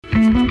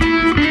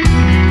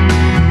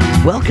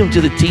Welcome to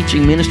the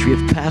teaching ministry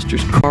of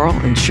Pastors Carl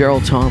and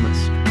Cheryl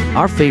Thomas.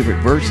 Our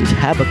favorite verse is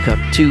Habakkuk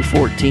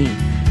 2:14.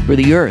 For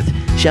the earth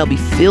shall be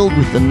filled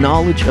with the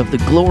knowledge of the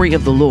glory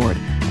of the Lord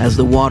as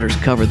the waters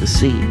cover the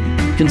sea.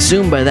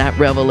 Consumed by that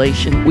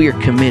revelation, we are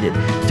committed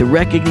to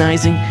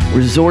recognizing,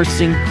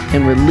 resourcing,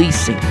 and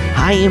releasing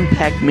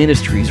high-impact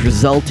ministries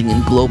resulting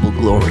in global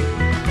glory,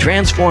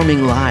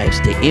 transforming lives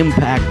to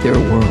impact their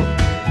world.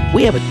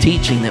 We have a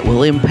teaching that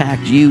will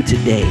impact you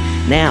today.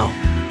 Now,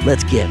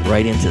 let's get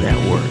right into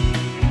that word.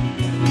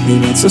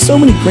 Amen. So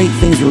many great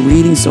things we're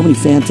reading, so many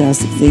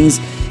fantastic things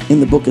in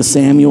the book of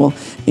Samuel.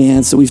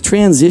 And so we've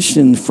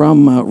transitioned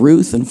from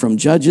Ruth and from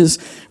Judges.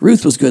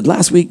 Ruth was good.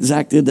 Last week,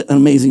 Zach did an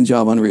amazing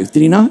job on Ruth.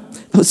 Did he not?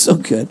 That was so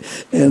good.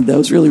 And I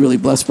was really, really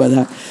blessed by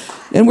that.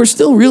 And we're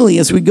still really,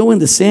 as we go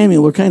into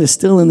Samuel, we're kind of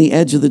still in the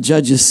edge of the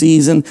Judges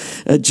season.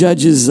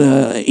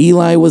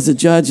 Eli was the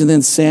judge, and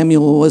then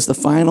Samuel was the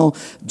final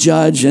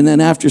judge. And then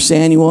after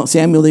Samuel,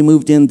 they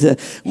moved into,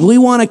 we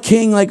want a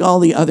king like all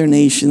the other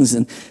nations.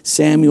 And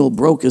Samuel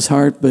broke his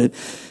heart, but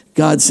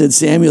God said,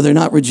 Samuel, they're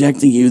not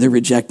rejecting you, they're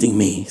rejecting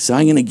me. So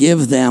I'm going to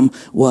give them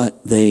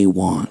what they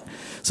want.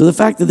 So the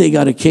fact that they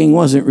got a king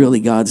wasn't really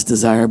God's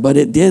desire, but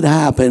it did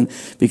happen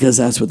because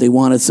that's what they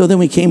wanted. So then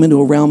we came into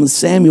a realm, and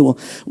Samuel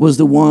was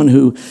the one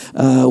who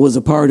was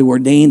a part who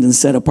ordained and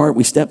set apart.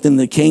 We stepped into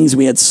the kings.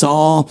 We had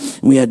Saul,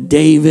 and we had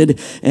David.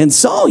 And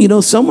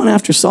Saul, someone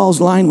after Saul's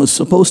line was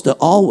supposed to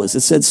always.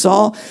 It said,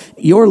 Saul,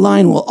 your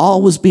line will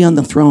always be on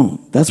the throne.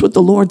 That's what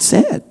the Lord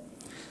said.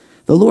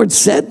 The Lord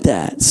said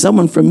that.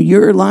 Someone from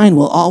your line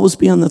will always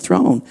be on the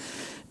throne.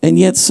 And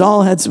yet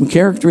Saul had some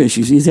character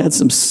issues. He's had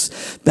some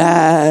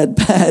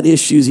bad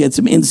issues. He had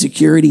some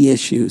insecurity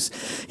issues.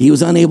 He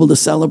was unable to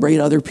celebrate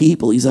other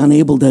people. He's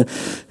unable to,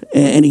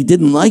 and he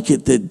didn't like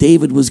it that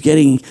David was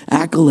getting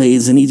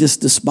accolades, and he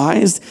just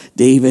despised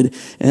David.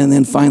 And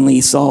then finally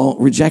Saul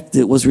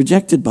was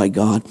rejected by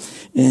God.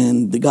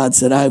 And God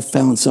said, I've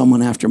found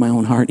someone after my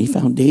own heart. He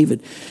found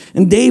David.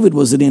 And David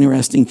was an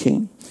interesting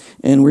king.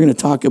 And we're going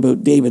to talk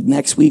about David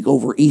next week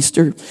over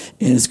Easter, and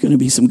it's going to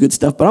be some good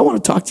stuff. But I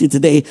want to talk to you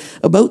today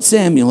about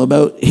Samuel,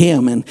 about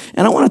him. And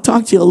I want to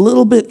talk to you a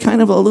little bit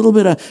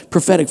of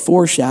prophetic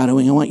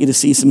foreshadowing. I want you to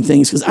see some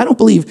things, because I don't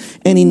believe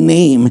any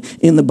name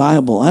in the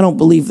Bible. I don't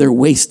believe they're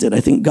wasted. I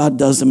think God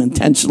does them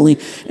intentionally,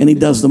 and he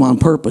does them on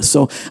purpose.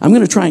 So I'm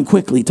going to try and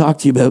quickly talk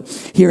to you about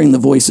hearing the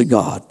voice of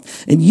God.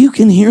 And you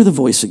can hear the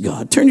voice of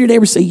God. Turn to your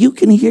neighbor and say, you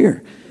can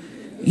hear.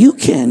 You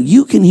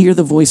can hear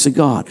the voice of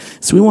God.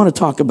 So we want to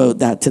talk about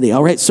that today.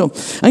 All right. So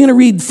I'm going to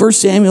read 1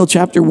 Samuel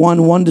chapter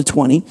 1, 1 to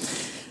 20.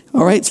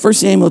 All right. It's 1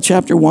 Samuel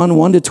chapter 1,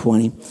 1 to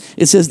 20.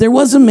 It says, there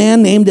was a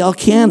man named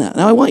Elkanah.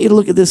 Now I want you to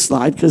look at this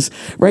slide, because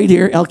right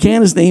here,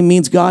 Elkanah's name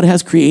means God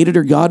has created,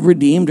 or God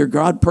redeemed, or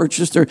God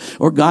purchased,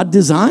 or God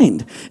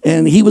designed.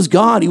 And he was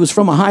God. He was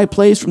from a high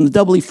place, from the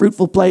doubly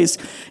fruitful place.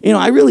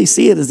 I really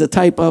see it as a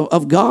type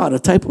of God, a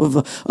type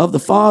of the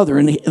Father.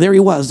 And there he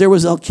was. There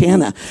was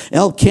Elkanah.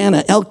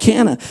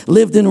 Elkanah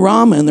lived in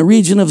Ramah, in the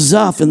region of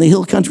Zuph, in the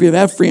hill country of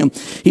Ephraim.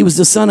 He was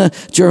the son of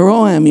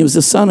Jeroham. He was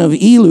the son of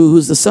Elu, who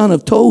was the son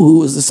of Tohu, who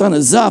was the son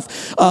of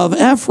Zuph of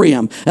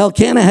Ephraim.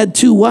 Elkanah had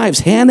two wives,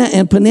 Hannah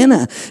and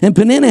Peninnah. And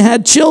Peninnah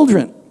had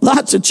children,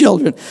 lots of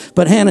children,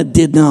 but Hannah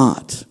did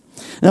not.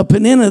 Now,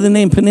 Peninnah, the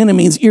name Peninnah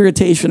means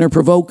irritation or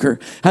provoker.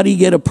 How do you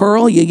get a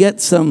pearl? You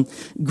get some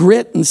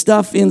grit and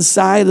stuff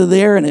inside of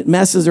there, and it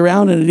messes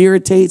around and it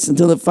irritates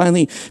until it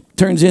finally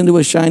turns into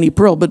a shiny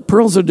pearl. But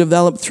pearls are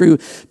developed through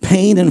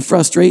pain and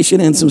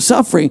frustration and some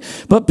suffering.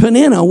 But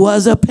Peninnah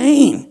was a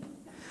pain.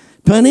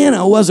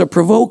 Peninnah was a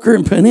provoker,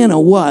 and Peninnah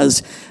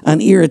was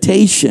an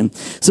irritation.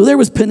 So there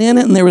was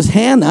Peninnah and there was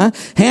Hannah.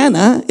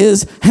 Hannah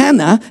is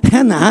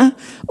Hannah,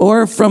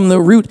 or from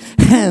the root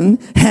hen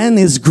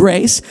is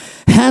grace.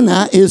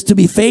 Hannah is to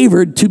be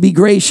favored, to be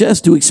gracious,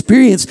 to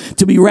experience,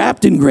 to be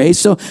wrapped in grace.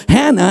 So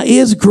Hannah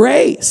is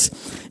grace.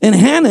 And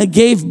Hannah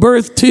gave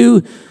birth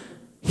to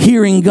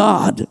hearing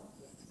God.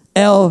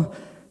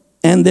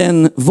 And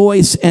then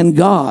voice and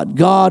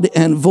God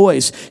and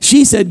voice.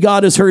 She said,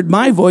 God has heard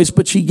my voice,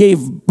 but she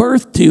gave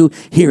birth to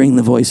hearing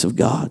the voice of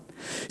God.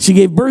 She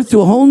gave birth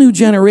to a whole new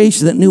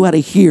generation that knew how to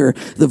hear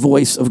the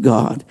voice of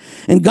God.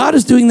 And God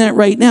is doing that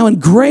right now.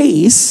 And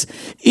grace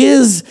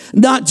is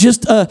not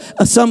just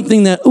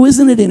something that,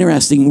 isn't it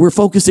interesting? We're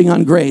focusing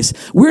on grace.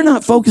 We're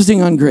not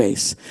focusing on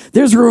grace.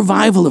 There's a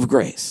revival of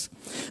grace.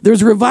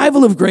 There's a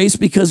revival of grace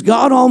because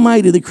God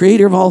Almighty, the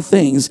creator of all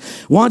things,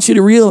 wants you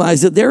to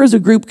realize that there is a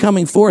group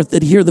coming forth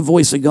that hear the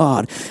voice of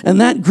God. And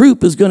that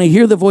group is going to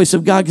hear the voice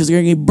of God because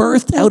they're going to be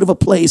birthed out of a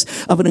place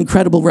of an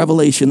incredible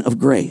revelation of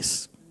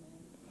grace.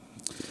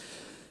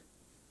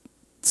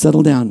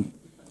 Settle down,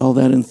 all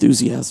that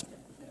enthusiasm.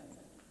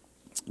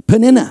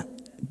 Peninnah.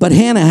 But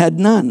Hannah had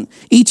none.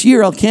 Each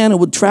year Elkanah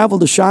would travel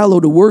to Shiloh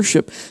to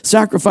worship,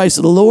 sacrifice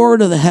to the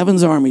Lord of the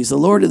heaven's armies, the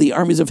Lord of the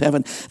armies of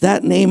heaven.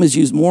 That name is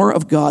used more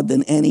of God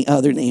than any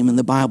other name in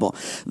the Bible.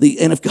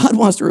 And if God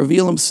wants to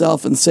reveal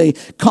himself and say,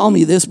 call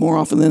me this more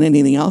often than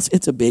anything else,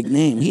 it's a big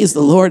name. He is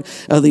the Lord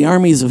of the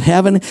armies of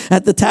heaven.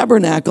 At the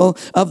tabernacle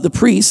of the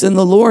priests, and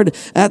the Lord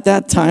at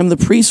that time, the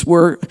priests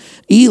were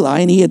Eli,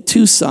 and he had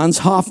two sons,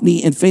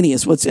 Hophni and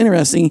Phinehas. What's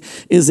interesting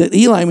is that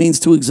Eli means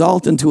to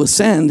exalt and to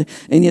ascend,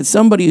 and yet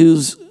somebody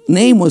whose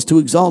name was to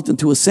exalt and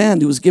to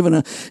ascend, who was given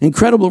an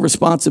incredible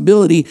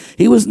responsibility.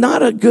 He was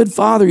not a good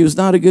father. He was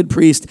not a good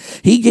priest.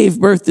 He gave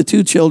birth to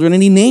two children,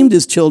 and he named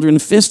his children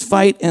Fist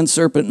Fight and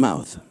Serpent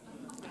Mouth.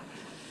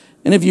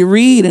 And if you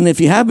read, and if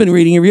you have been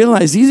reading, you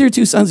realize these are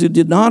two sons who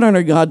did not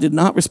honor God, did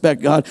not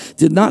respect God,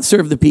 did not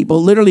serve the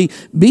people, literally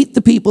beat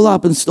the people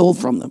up and stole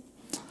from them.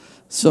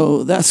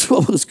 So that's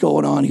what was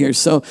going on here.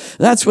 So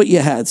that's what you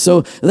had.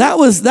 So that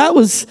was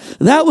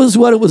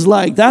what it was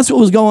like. That's what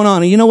was going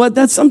on. And you know what?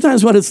 That's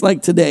sometimes what it's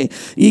like today.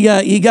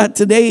 You got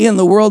today in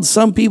the world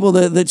some people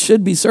that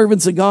should be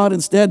servants of God.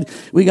 Instead,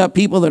 we got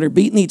people that are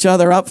beating each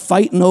other up,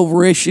 fighting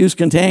over issues,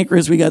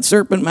 cantankerous. We got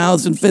serpent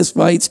mouths and fist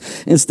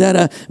fights instead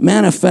of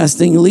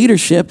manifesting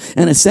leadership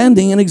and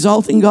ascending and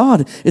exalting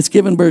God. It's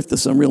given birth to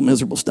some real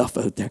miserable stuff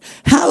out there.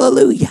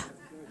 Hallelujah.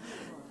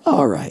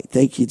 All right.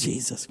 Thank you,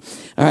 Jesus.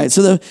 All right.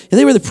 So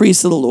they were the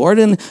priests of the Lord.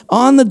 And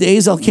on the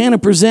days, Elkanah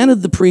presented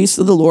the priests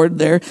of the Lord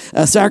their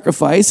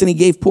sacrifice. And he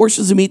gave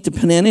portions of meat to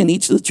Peninnah and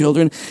each of the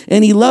children.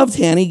 And he loved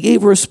Hannah. He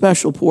gave her a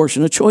special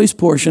portion, a choice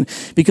portion,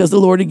 because the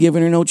Lord had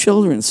given her no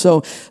children.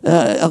 So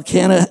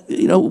Elkanah,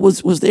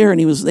 was there, and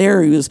he was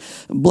there. He was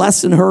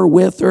blessing her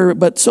with her.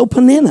 But so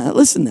Peninnah,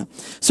 listen now.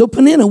 So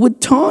Peninnah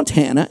would taunt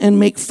Hannah and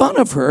make fun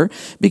of her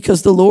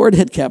because the Lord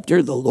had kept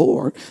her, the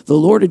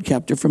Lord had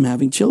kept her from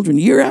having children.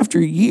 Year after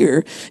year,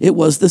 it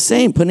was the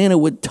same. Peninnah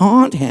would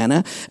taunt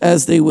Hannah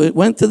as they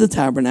went to the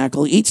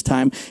tabernacle. Each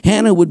time,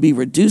 Hannah would be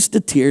reduced to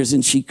tears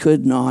and she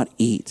could not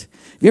eat.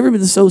 Have you ever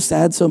been so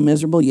sad, so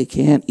miserable you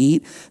can't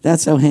eat?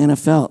 That's how Hannah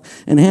felt.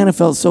 And Hannah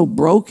felt so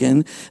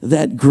broken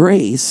that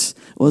grace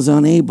was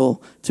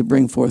unable to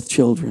bring forth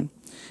children.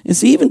 And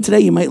see, even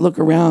today you might look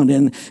around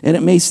and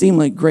it may seem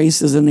like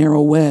grace is a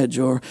narrow wedge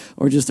or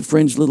just a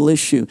fringe little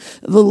issue.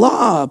 The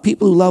law,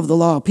 people who love the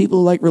law, people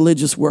who like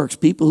religious works,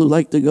 people who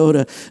like to go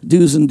to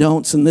do's and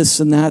don'ts and this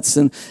and that's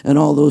and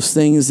all those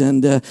things.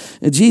 And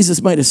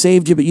Jesus might have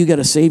saved you, but you got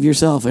to save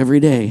yourself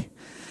every day.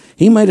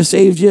 He might have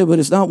saved you, but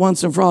it's not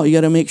once and for all. You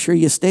got to make sure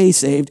you stay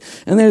saved.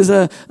 And there's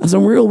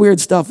some real weird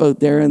stuff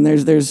out there, and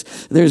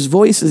there's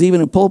voices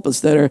even in pulpits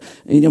that are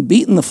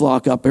beating the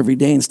flock up every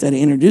day instead of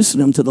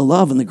introducing them to the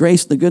love and the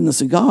grace and the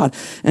goodness of God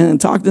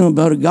and talking to them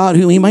about a God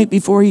who He might be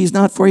for you, He's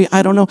not for you.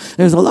 I don't know.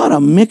 There's a lot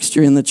of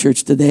mixture in the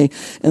church today,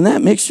 and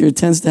that mixture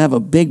tends to have a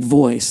big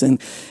voice, and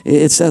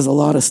it says a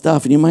lot of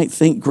stuff. And you might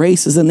think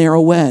grace is a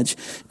narrow wedge.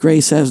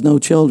 Grace has no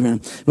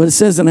children, but it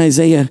says in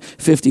Isaiah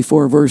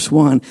 54 verse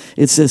 1,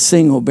 it says,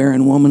 "Sing, O barren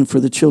woman, for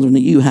the children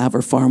that you have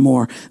are far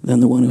more than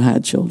the one who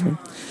had children."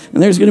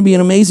 And there's going to be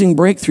an amazing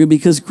breakthrough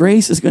because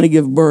grace is going to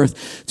give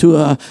birth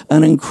to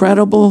an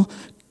incredible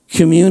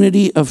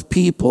community of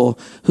people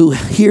who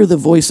hear the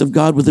voice of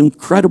God with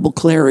incredible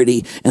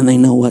clarity and they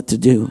know what to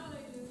do.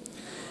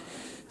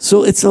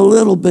 So it's a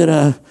little bit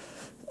of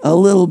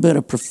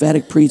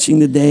prophetic preaching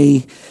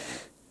today.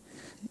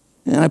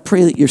 And I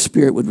pray that your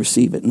spirit would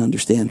receive it and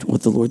understand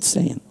what the Lord's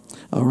saying.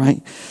 All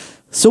right.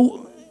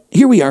 So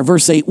here we are,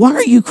 verse 8. "Why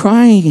are you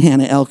crying?"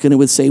 Hannah, Elkanah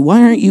would say.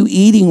 "Why aren't you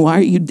eating? Why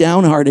are you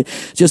downhearted?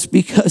 Just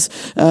because,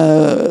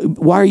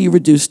 why are you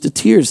reduced to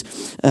tears?"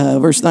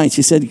 Verse 9,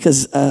 she said,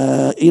 "Because,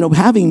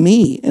 having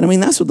me." And I mean,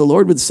 that's what the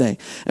Lord would say.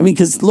 I mean,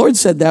 because the Lord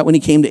said that when He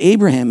came to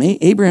Abraham.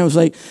 Abraham was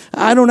like,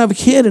 "I don't have a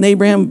kid."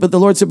 And but the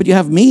Lord said, "But you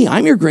have me.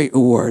 I'm your great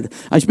reward.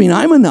 I mean,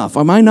 I'm enough.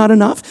 Am I not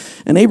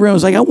enough?" And Abraham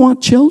was like, "I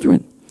want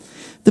children."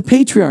 The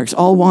patriarchs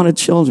all wanted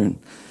children.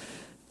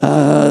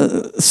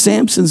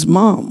 Samson's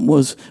mom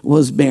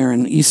was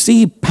barren. You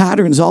see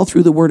patterns all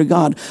through the Word of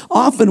God.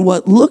 Often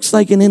what looks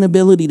like an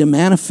inability to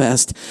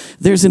manifest,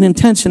 there's an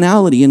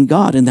intentionality in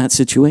God in that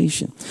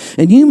situation.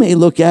 And you may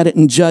look at it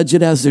and judge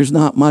it as there's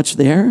not much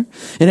there.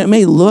 And it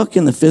may look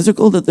in the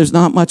physical that there's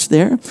not much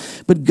there.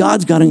 But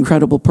God's got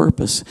incredible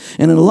purpose.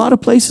 And in a lot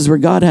of places where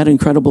God had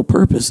incredible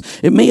purpose,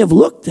 it may have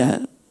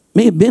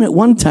been at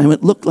one time,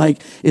 it looked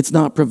like it's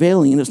not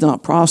prevailing and it's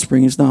not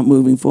prospering, it's not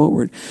moving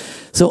forward.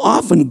 So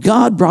often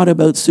God brought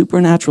about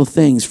supernatural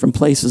things from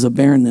places of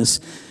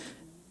barrenness.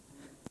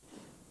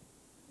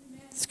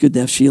 It's good to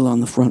have Sheila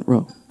on the front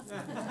row.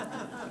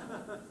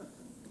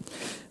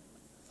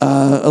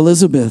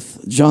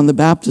 Elizabeth, John the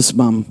Baptist's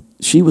mom,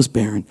 she was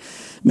barren.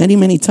 Many,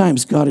 many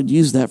times God had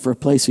used that for a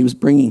place. He was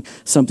bringing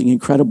something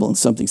incredible and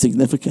something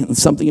significant and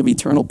something of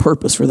eternal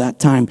purpose for that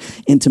time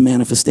into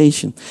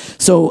manifestation.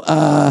 So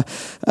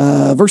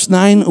verse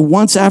 9,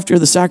 once after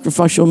the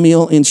sacrificial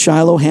meal in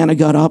Shiloh, Hannah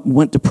got up and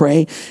went to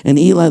pray. And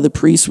Eli the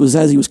priest was,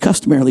 as he was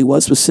customarily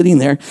was sitting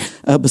there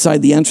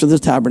beside the entrance of the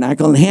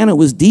tabernacle. And Hannah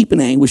was deep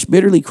in anguish,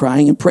 bitterly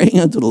crying and praying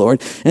unto the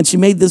Lord. And she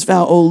made this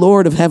vow, O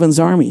Lord of heaven's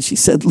army. She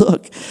said,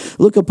 look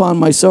upon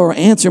my sorrow,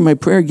 answer my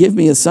prayer, give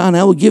me a son.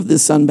 I will give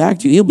this son back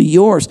to you. He'll be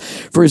yours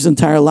for his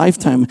entire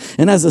lifetime.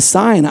 And as a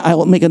sign, I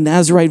will make a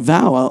Nazirite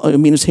vow.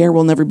 His hair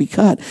will never be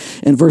cut.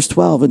 In verse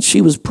 12, and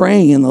she was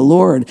praying to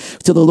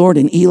the Lord,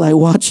 and Eli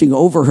watching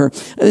over her.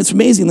 It's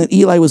amazing that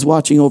Eli was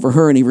watching over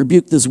her, and he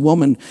rebuked this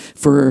woman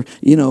for,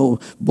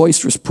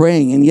 boisterous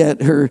praying, and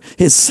yet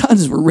his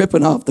sons were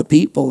ripping off the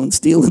people and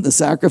stealing the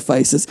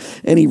sacrifices,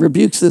 and he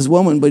rebukes this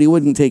woman, but he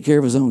wouldn't take care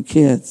of his own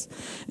kids.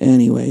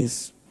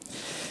 Anyways,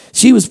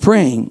 she was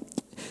praying.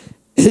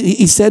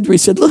 He said to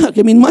her, look,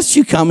 must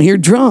you come here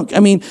drunk?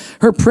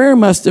 Her prayer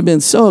must have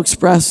been so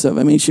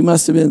expressive. She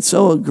must have been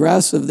so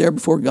aggressive there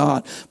before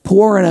God,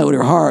 pouring out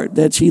her heart,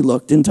 that she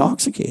looked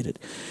intoxicated.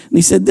 And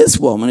he said, this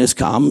woman has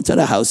come to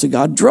the house of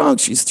God drunk.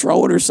 She's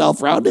throwing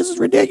herself around. This is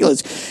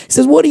ridiculous. He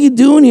says, what are you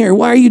doing here?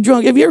 Why are you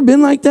drunk? Have you ever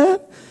been like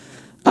that?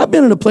 I've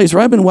been in a place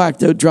where I've been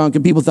whacked out drunk,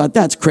 and people thought,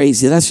 that's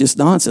crazy. That's just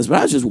nonsense. But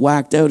I was just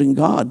whacked out in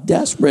God,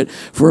 desperate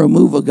for a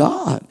move of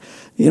God.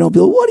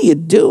 People, what are you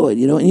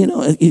doing?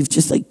 And he's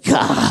just like,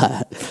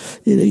 God.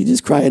 You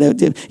just cry it out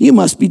to him. You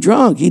must be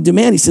drunk. He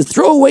demanded. He says,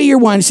 throw away your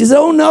wine. She says,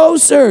 oh, no,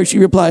 sir. She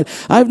replied,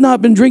 I've not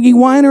been drinking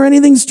wine or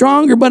anything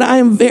stronger, but I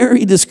am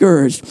very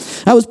discouraged.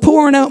 I was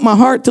pouring out my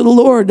heart to the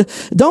Lord.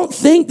 Don't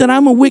think that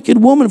I'm a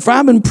wicked woman, for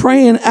I've been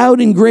praying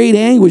out in great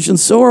anguish and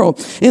sorrow.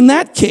 In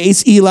that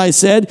case, Eli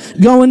said,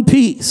 go in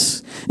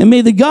peace. And may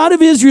the God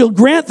of Israel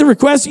grant the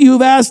request you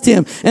have asked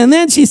him. And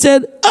then she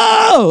said,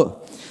 oh,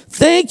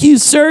 thank you,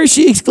 sir,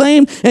 she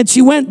exclaimed, and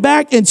she went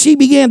back and she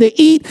began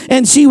to eat,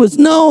 and she was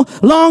no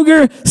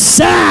longer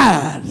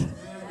sad.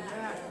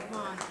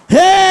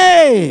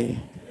 Hey!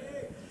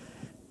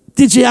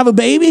 Did she have a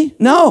baby?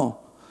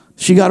 No.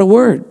 She got a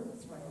word.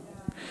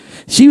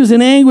 She was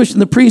in anguish,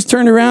 and the priest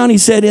turned around. He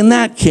said, in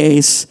that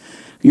case,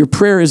 your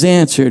prayer is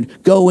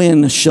answered. Go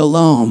in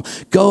shalom.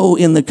 Go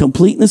in the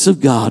completeness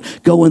of God.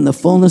 Go in the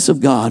fullness of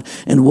God.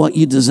 And what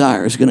you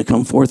desire is going to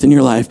come forth in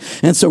your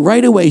life. And so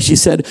right away she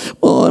said,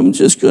 well,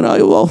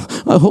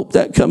 I hope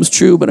that comes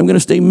true, but I'm going to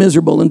stay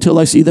miserable until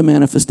I see the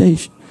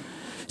manifestation.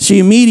 She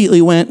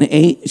immediately went and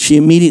ate.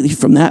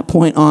 From that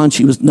point on,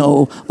 she was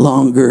no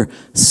longer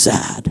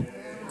sad.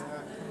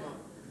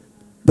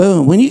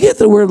 Boom. When you get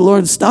the word of the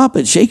Lord, stop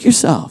it. Shake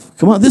yourself.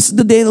 Come on. This is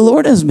the day the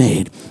Lord has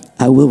made.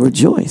 I will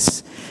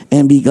rejoice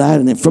and be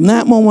glad in it. From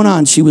that moment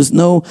on, she was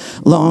no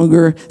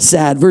longer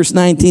sad. Verse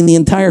 19, the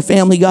entire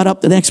family got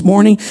up the next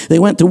morning. They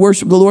went to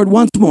worship the Lord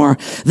once more.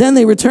 Then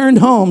they returned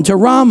home to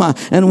Ramah.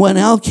 And when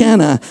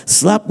Elkanah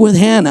slept with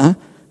Hannah,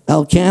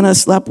 that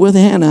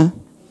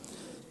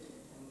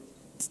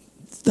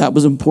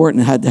was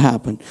important. It had to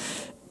happen.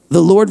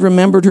 The Lord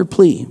remembered her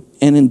plea.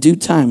 And in due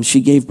time,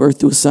 she gave birth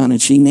to a son.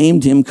 And she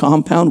named him,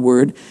 compound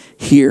word,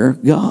 Hear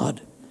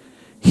God.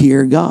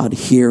 Hear God,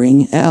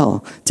 hearing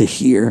El, to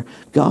hear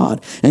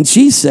God. And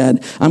she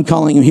said, I'm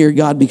calling him Hear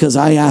God because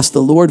I asked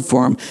the Lord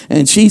for him.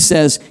 And she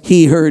says,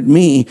 he heard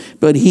me,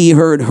 but he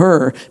heard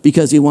her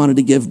because he wanted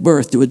to give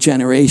birth to a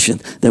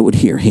generation that would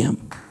hear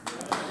him.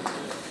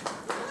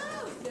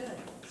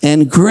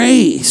 And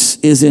grace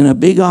is in a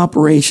big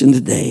operation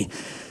today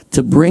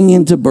to bring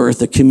into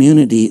birth a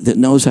community that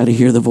knows how to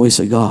hear the voice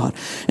of God.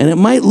 And it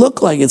might look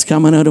like it's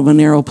coming out of a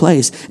narrow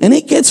place. And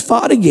it gets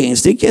fought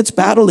against. It gets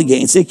battled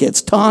against. It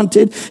gets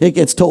taunted. It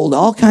gets told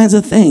all kinds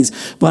of things.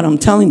 But I'm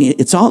telling you,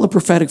 it's all a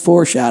prophetic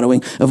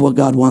foreshadowing of what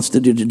God wants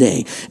to do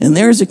today. And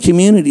there's a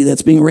community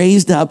that's being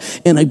raised up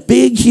in a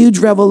big, huge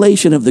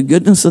revelation of the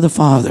goodness of the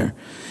Father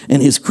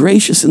and his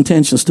gracious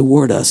intentions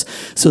toward us,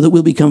 so that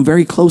we'll become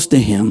very close to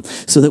him,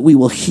 so that we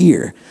will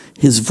hear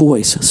his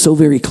voice so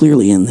very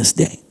clearly in this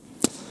day.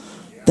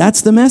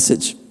 That's the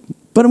message.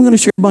 But I'm going to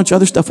share a bunch of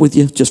other stuff with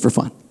you just for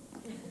fun.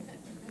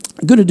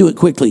 I'm going to do it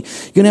quickly.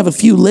 You're going to have a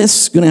few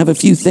lists, going to have a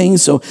few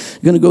things, so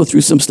I'm going to go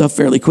through some stuff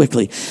fairly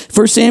quickly.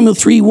 1 Samuel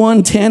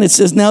 3:1-10, it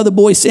says, now the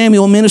boy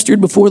Samuel ministered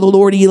before the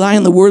Lord Eli,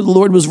 and the word of the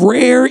Lord was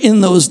rare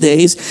in those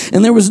days,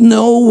 and there was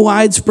no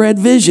widespread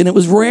vision. It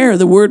was rare.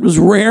 The word was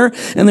rare,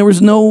 and there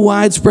was no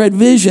widespread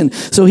vision.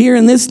 So here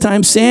in this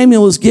time,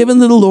 Samuel is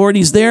given to the Lord.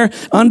 He's there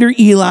under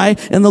Eli,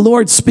 and the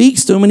Lord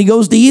speaks to him, and he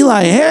goes to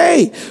Eli,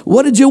 hey,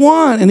 what did you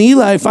want? And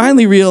Eli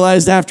finally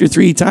realized after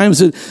 3 times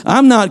that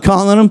I'm not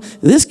calling him.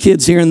 This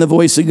kid's hearing the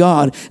voice of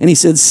God. And he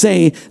said,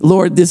 say,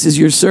 Lord, this is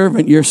your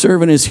servant. Your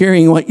servant is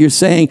hearing what you're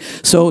saying.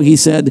 So he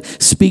said,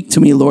 speak to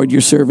me, Lord,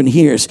 your servant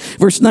hears.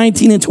 Verse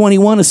 19 and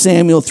 21 of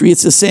Samuel 3, it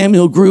says,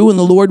 Samuel grew and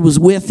the Lord was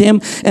with him,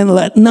 and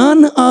let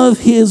none of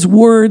his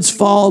words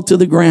fall to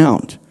the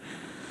ground.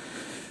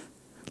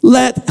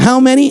 Let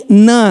how many?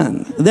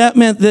 None. That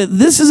meant that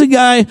this is a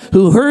guy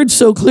who heard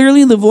so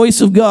clearly the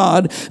voice of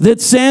God that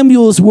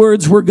Samuel's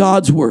words were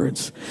God's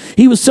words.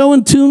 He was so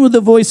in tune with the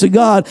voice of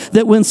God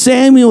that when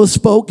Samuel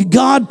spoke,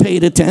 God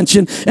paid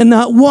attention, and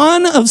not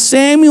one of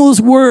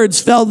Samuel's words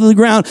fell to the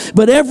ground,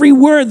 but every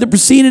word that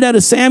proceeded out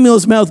of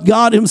Samuel's mouth,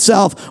 God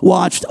himself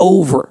watched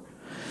over.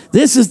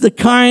 This is the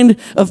kind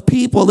of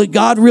people that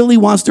God really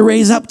wants to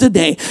raise up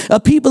today. A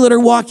people that are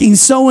walking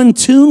so in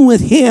tune with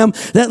him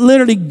that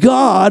literally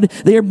God,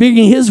 they are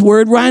bringing his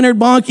word. Reinhard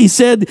Bonnke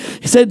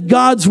said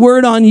God's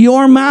word on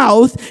your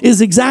mouth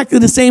is exactly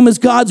the same as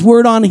God's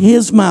word on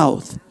his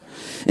mouth.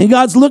 And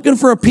God's looking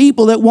for a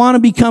people that want to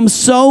become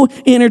so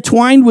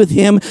intertwined with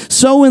him,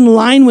 so in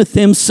line with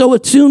him, so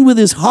attuned with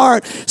his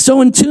heart,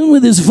 so in tune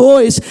with his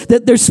voice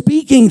that they're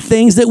speaking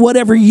things that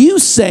whatever you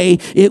say,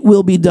 it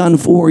will be done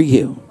for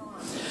you.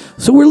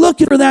 So we're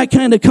looking for that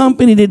kind of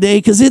company today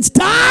because it's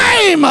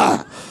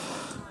time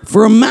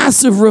for a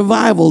massive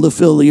revival to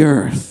fill the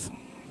earth.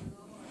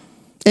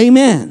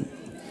 Amen.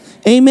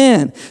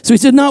 Amen. So he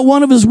said, not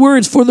one of his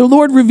words, for the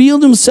Lord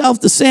revealed himself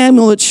to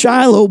Samuel at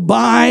Shiloh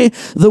by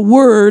the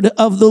word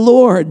of the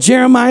Lord.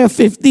 Jeremiah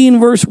 15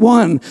 verse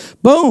 1.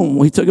 Boom.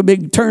 We took a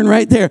big turn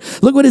right there.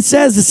 Look what it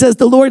says. It says,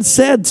 the Lord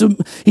said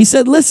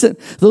listen,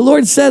 the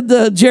Lord said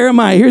to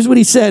Jeremiah, here's what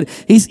he said.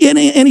 He's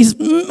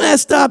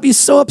messed up. He's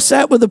so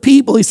upset with the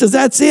people. He says,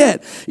 that's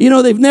it.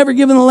 They've never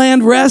given the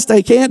land rest.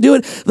 I can't do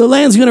it. The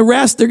land's going to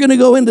rest. They're going to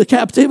go into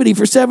captivity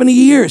for 70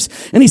 years.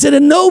 And he said,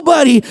 and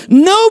nobody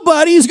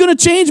is going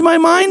to change my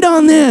mind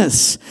on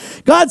this.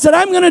 God said,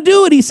 I'm going to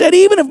do it. He said,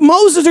 even if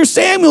Moses or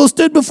Samuel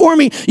stood before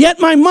me, yet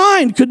my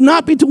mind could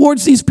not be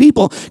towards these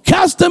people.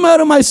 Cast them out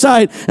of my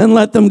sight and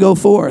let them go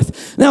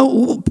forth. Now,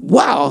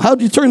 wow,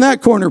 how'd you turn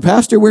that corner,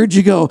 Pastor? Where'd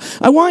you go?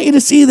 I want you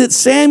to see that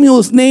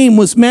Samuel's name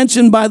was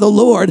mentioned by the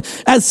Lord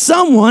as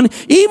someone,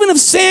 even if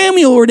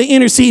Samuel were to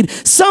intercede,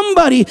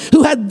 somebody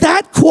who had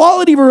that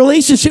quality of a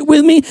relationship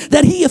with me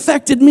that he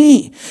affected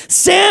me.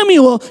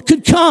 Samuel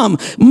could come.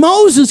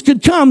 Moses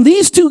could come.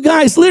 These two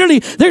guys, literally,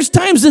 there's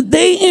times that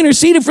they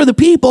interceded for the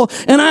people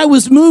and I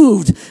was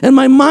moved and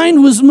my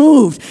mind was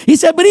moved. He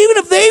said, but even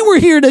if they were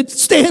here to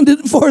stand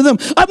for them,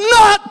 I'm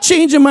not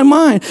changing my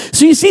mind.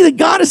 So you see that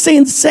God is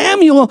saying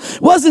Samuel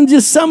wasn't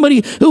just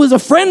somebody who was a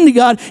friend to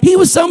God. He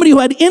was somebody who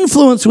had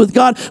influence with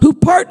God, who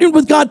partnered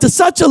with God to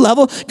such a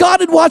level.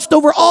 God had watched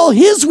over all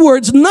his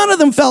words. None of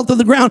them fell to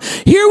the ground.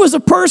 Here was a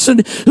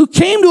person who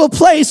came to a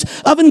place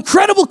of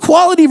incredible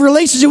quality of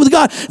relationship with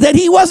God, that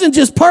he wasn't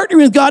just partnering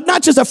with God,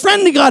 not just a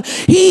friend to God.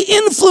 He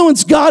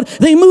influenced God.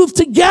 They moved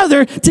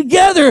together,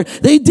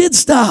 they did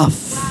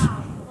stuff.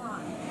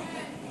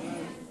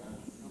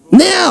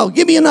 Now,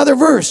 give me another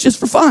verse just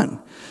for fun.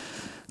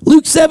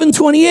 Luke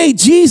 7:28,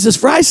 Jesus,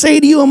 for I say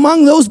to you,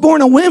 among those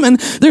born of women,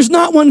 there's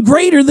not one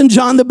greater than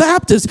John the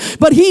Baptist,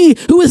 but he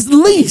who is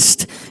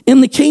least in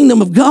the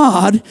kingdom of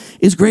God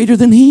is greater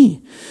than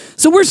he.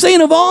 So we're saying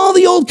of all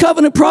the old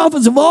covenant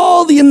prophets, of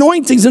all the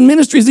anointings and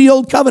ministries of the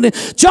old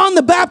covenant, John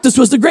the Baptist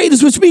was the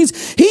greatest, which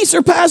means he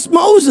surpassed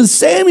Moses,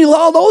 Samuel,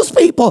 all those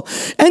people.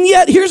 And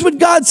yet here's what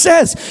God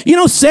says.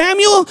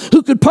 Samuel,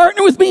 who could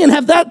partner with me and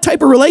have that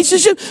type of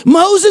relationship,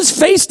 Moses,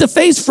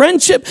 face-to-face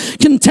friendship,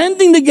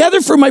 contending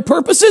together for my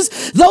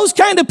purposes, those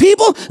kind of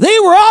people, they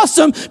were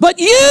awesome. But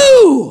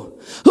you,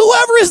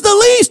 whoever is the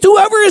least,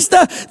 whoever is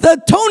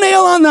the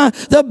toenail on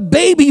the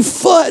baby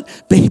foot,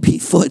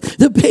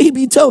 the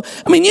baby toe.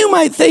 I mean, you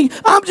might think,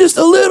 I'm just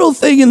a little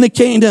thing in the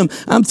kingdom.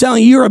 I'm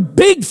telling you, you're a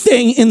big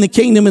thing in the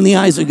kingdom in the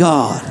eyes of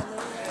God.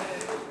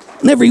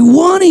 And every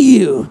one of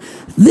you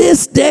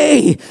this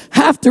day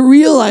have to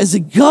realize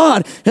that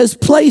God has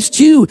placed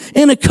you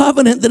in a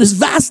covenant that is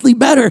vastly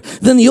better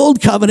than the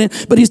old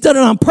covenant, but he's done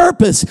it on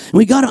purpose. And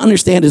we got to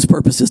understand his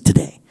purposes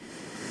today.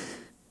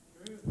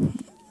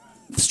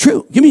 It's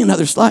true. Give me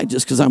another slide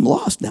just because I'm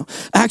lost now.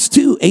 Acts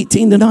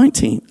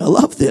 2:18-19. I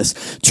love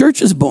this.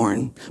 Church is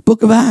born.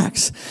 Book of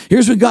Acts.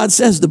 Here's what God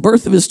says. The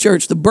birth of his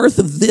church, the birth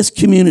of this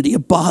community, a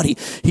body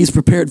he's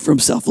prepared for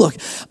himself. Look,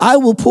 I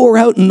will pour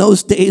out in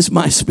those days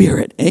my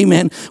spirit.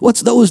 Amen.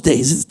 What's those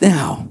days? It's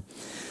now.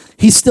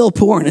 He's still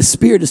pouring. His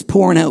spirit is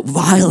pouring out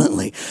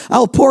violently.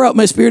 I'll pour out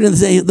my spirit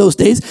in those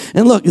days.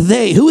 And look,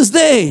 who is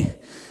they?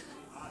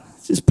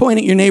 Just point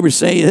at your neighbor.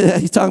 Say,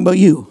 he's talking about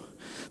you.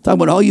 Talking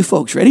about all you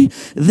folks. Ready?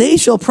 They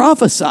shall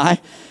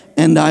prophesy,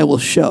 and I will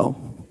show.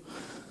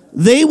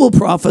 They will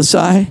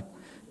prophesy,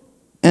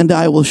 and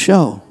I will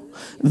show.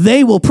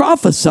 They will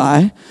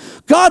prophesy.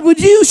 God, would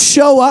you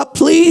show up,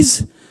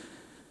 please?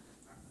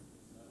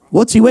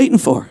 What's he waiting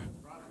for?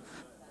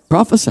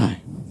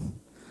 Prophesy.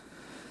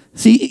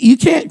 See, you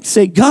can't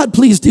say, God,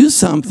 please do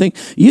something.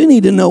 You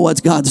need to know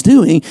what God's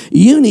doing.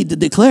 You need to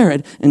declare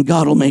it, and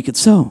God will make it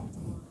so.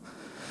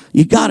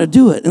 You got to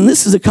do it. And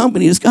this is a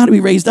company that's got to be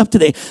raised up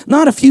today.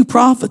 Not a few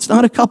prophets,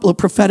 not a couple of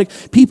prophetic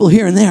people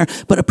here and there,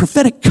 but a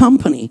prophetic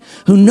company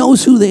who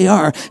knows who they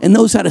are and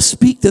knows how to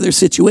speak to their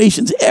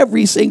situations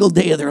every single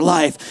day of their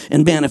life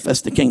and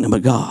manifest the kingdom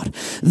of God.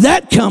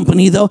 That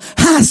company, though,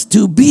 has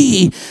to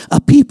be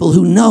a people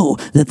who know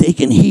that they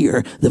can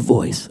hear the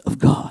voice of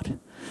God.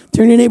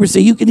 Turn to your neighbor and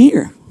say, you can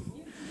hear.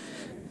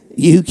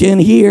 You can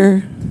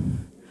hear.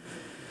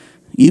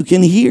 You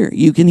can hear.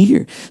 You can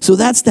hear. So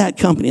that's that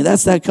company.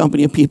 That's that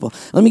company of people.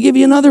 Let me give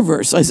you another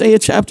verse. Isaiah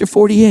chapter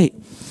 48.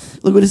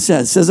 Look what it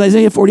says. It says,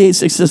 Isaiah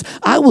 48:6 says,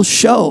 I will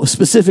show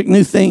specific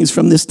new things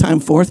from this time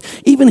forth,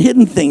 even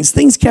hidden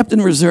things kept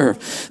in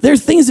reserve.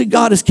 There's things that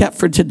God has kept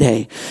for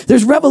today.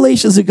 There's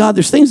revelations of God.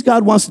 There's things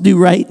God wants to do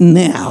right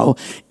now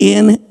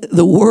in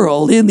the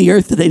world, in the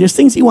earth today. There's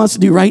things he wants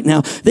to do right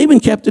now. They've been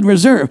kept in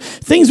reserve.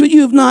 Things that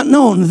you have not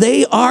known,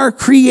 they are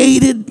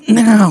created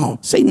now.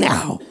 Say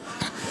now.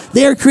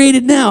 They are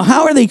created now.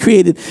 How are they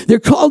created? They're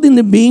called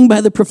into being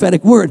by the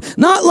prophetic word.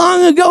 Not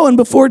long ago and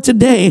before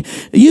today,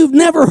 you've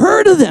never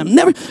heard of them.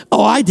 Never.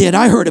 Oh, I did.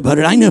 I heard about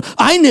it. I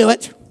knew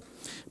it.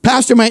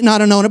 Pastor might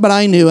not have known it, but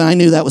I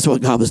knew that was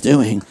what God was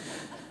doing.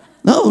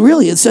 No,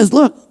 really. It says,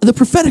 look, the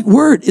prophetic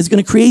word is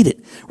going to create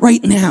it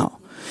right now.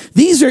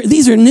 These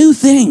are new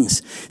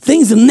things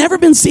that have never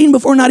been seen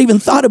before, not even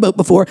thought about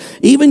before.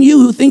 Even you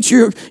who thinks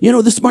you're,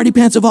 the smarty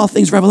pants of all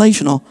things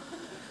revelational.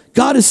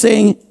 God is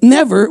saying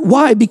never.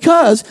 Why?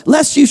 Because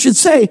lest you should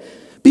say,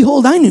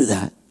 behold, I knew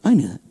that. I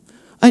knew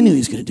he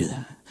was going to do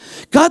that.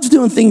 God's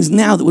doing things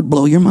now that would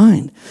blow your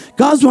mind.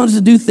 God's wanted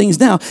to do things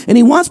now. And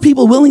he wants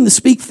people willing to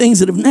speak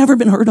things that have never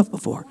been heard of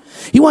before.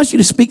 He wants you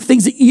to speak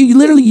things that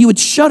you would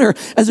shudder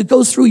as it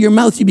goes through your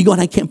mouth. You'd be going,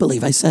 I can't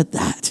believe I said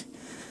that.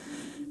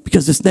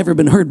 Because it's never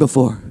been heard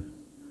before.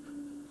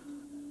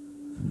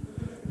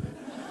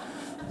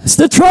 It's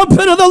the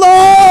trumpet of the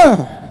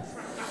Lord.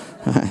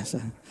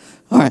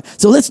 All right,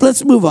 so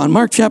let's move on.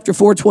 Mark chapter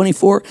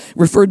 4:24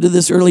 referred to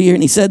this earlier,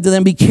 and he said to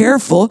them, be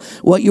careful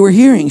what you are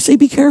hearing. Say,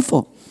 be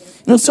careful.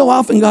 So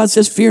often God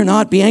says, fear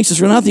not, be anxious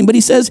for nothing. But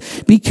he says,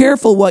 be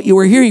careful what you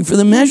are hearing. For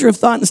the measure of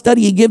thought and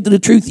study you give to the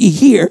truth you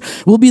hear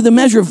will be the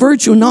measure of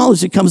virtue and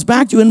knowledge that comes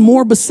back to you, and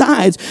more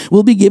besides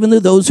will be given to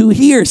those who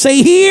hear.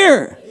 Say,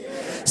 hear.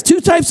 There's two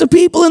types of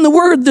people in the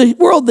world,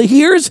 the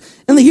hears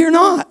and the hear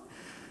not.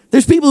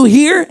 There's people who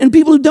hear and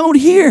people who don't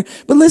hear.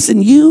 But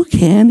listen, you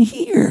can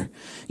hear.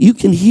 You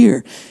can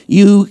hear.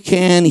 You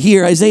can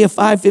hear. Isaiah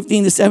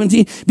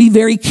 5:15-17. Be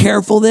very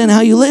careful then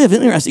how you live.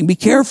 Interesting. Be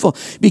careful.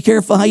 Be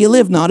careful how you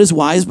live. Not as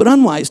wise, but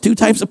unwise. Two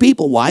types of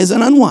people, wise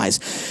and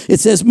unwise. It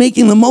says,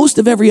 making the most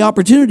of every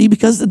opportunity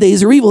because the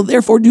days are evil.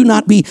 Therefore, do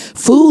not be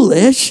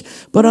foolish,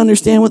 but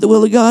understand what the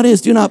will of God is.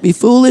 Do not be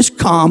foolish,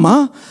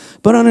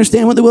 but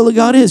understand what the will of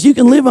God is. You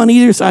can live on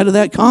either side of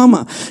that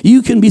comma.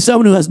 You can be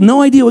someone who has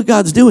no idea what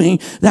God's doing.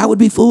 That would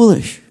be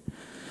foolish.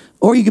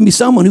 Or you can be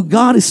someone who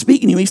God is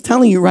speaking to you. He's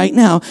telling you right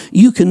now,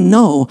 you can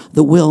know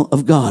the will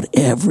of God,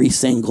 every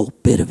single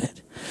bit of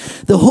it.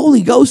 The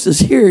Holy Ghost is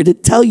here to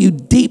tell you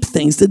deep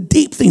things,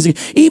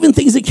 even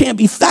things that can't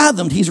be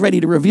fathomed. He's ready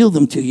to reveal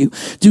them to you.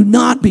 Do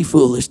not be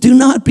foolish. Do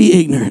not be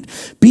ignorant.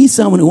 Be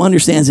someone who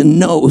understands and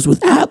knows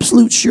with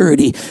absolute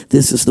surety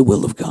this is the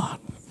will of God.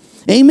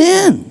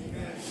 Amen.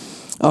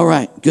 All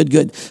right,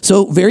 good.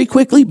 So very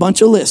quickly,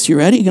 bunch of lists. You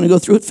ready? You're going to go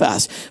through it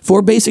fast.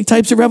 4 basic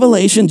types of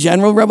revelation.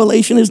 General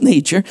revelation is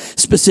nature.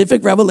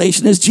 Specific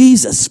revelation is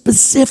Jesus.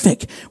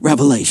 Specific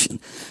revelation.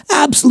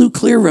 Absolute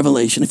clear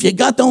revelation. If you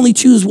got to only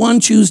choose one,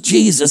 choose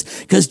Jesus,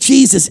 because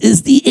Jesus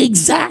is the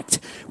exact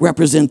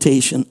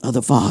representation of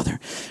the Father.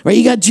 Right?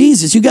 You got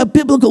Jesus. You got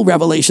biblical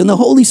revelation. The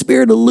Holy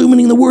Spirit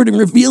illuminating the Word and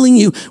revealing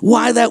you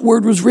why that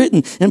Word was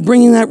written and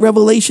bringing that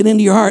revelation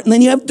into your heart. And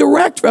then you have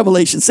direct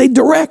revelation. Say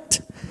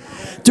direct.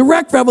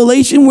 Direct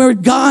revelation where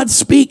God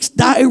speaks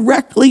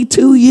directly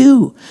to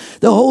you.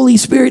 The Holy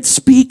Spirit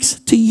speaks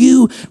to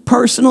you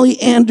personally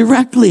and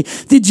directly.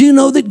 Did you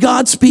know that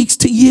God speaks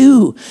to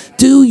you?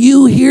 Do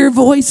you hear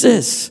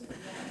voices?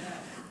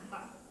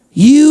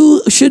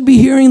 You should be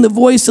hearing the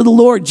voice of the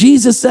Lord.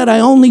 Jesus said,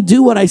 I only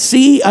do what I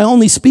see. I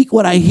only speak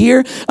what I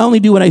hear. I only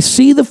do what I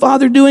see the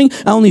Father doing.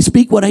 I only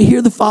speak what I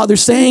hear the Father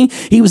saying.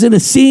 He was in a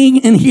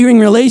seeing and hearing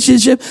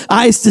relationship.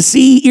 Eyes to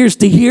see, ears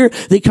to hear.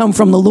 They come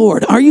from the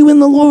Lord. Are you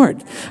in the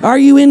Lord? Are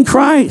you in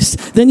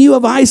Christ? Then you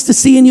have eyes to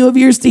see and you have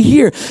ears to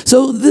hear.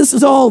 So this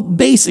is all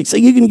basic. So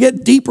you can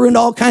get deeper into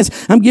all kinds.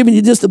 I'm giving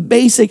you just a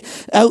basic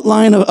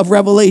outline of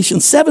revelation.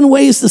 7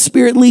 ways the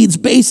Spirit leads.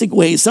 Basic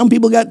ways. Some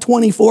people got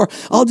 24.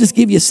 I'll just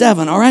give you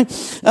 7, all right?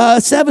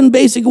 7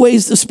 basic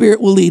ways the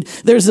Spirit will lead.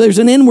 There's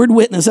an inward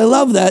witness. I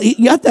love that.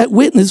 You got that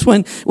witness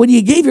when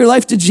you gave your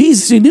life to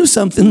Jesus, you knew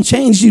something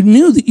changed. You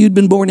knew that you'd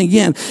been born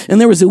again.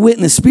 And there was a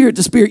witness. Spirit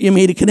to spirit, you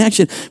made a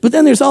connection. But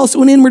then there's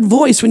also an inward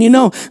voice when you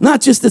know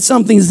not just that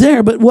something's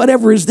there, but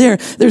whatever is there,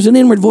 there's an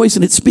inward voice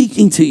and it's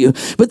speaking to you.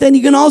 But then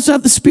you can also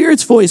have the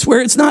Spirit's voice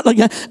where it's not like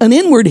an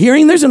inward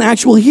hearing. There's an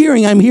actual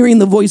hearing. I'm hearing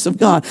the voice of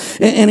God.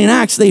 And in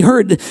Acts,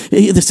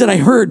 Peter said, I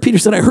heard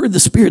the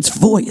Spirit's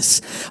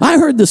voice. I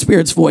heard the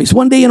Spirit's voice.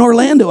 One day in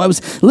Orlando, I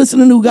was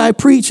listening to a guy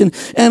preach and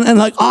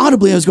like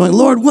audibly I was going,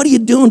 Lord, what are you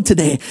doing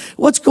today?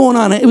 What's going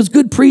on? It was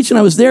good preaching.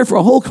 I was there for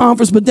a whole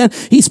conference, but then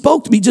he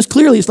spoke to me just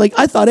clearly. It's like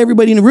I thought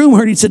everybody in the room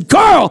heard. He said,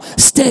 Carl,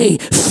 stay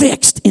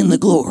fixed in the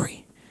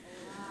glory.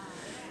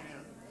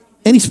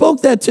 And he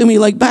spoke that to me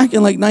like back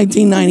in like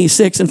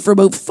 1996. And for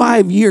about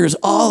 5 years,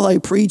 all I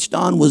preached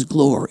on was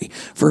glory.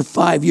 For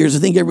 5 years, I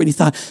think everybody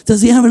thought,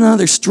 does he have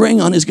another string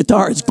on his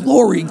guitar? It's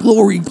glory,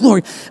 glory,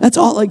 glory. That's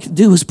all I could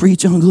do was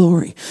preach on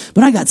glory.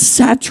 But I got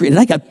saturated.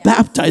 I got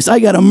baptized. I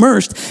got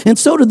immersed. And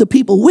so did the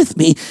people with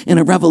me in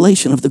a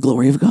revelation of the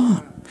glory of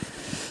God.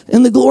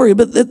 And the glory,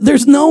 but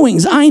there's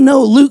knowings. I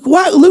know, Luke,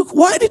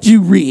 why did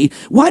you read?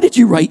 Why did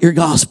you write your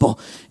gospel?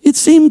 It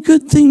seemed a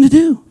good thing to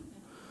do.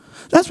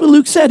 That's what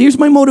Luke said. Here's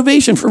my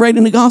motivation for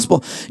writing the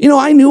gospel. You know,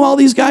 I knew all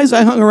these guys.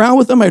 I hung around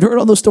with them. I'd heard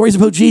all those stories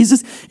about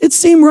Jesus. It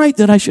seemed right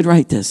that I should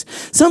write this.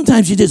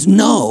 Sometimes you just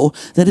know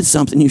that it's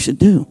something you should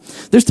do.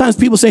 There's times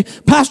people say,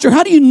 Pastor,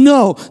 how do you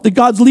know that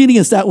God's leading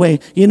us that way?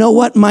 You know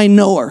what? My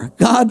knower.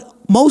 God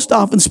most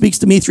often speaks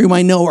to me through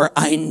my knower.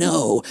 I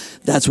know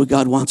that's what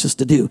God wants us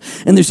to do.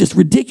 And there's just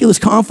ridiculous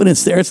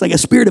confidence there. It's like a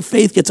spirit of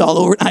faith gets all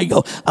over it. I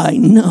go, I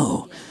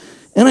know.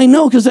 And I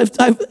know because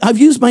I've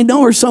used my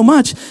knower so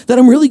much that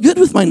I'm really good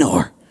with my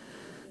knower.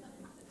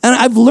 And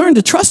I've learned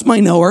to trust my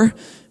knower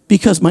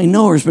because my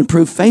knower has been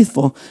proved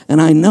faithful. And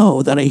I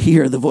know that I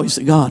hear the voice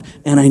of God.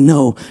 And I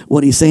know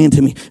what he's saying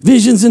to me.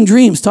 Visions and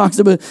dreams talks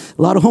about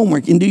a lot of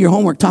homework. You can do your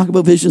homework, talk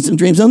about visions and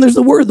dreams. And there's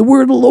the word. The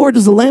word of the Lord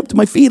is a lamp to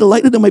my feet, a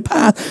light unto my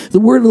path. The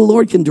word of the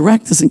Lord can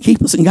direct us and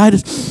keep us and guide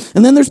us.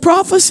 And then there's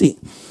prophecy.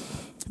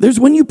 There's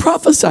when you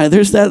prophesy,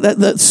 there's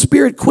that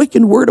spirit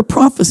quickened word of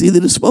prophecy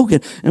that is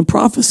spoken. And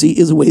prophecy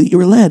is the way that you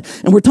were led.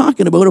 And we're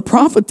talking about a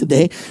prophet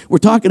today. We're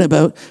talking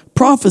about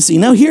prophecy.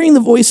 Now, hearing the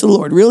voice of the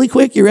Lord. Really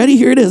quick, you ready?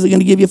 Here it is. I'm going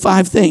to give you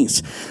 5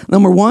 things.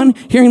 Number 1,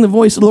 hearing the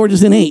voice of the Lord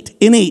is innate.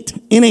 Innate.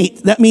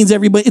 That means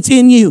everybody, it's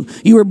in you.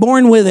 You were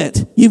born with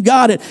it. You've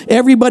got it.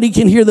 Everybody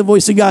can hear the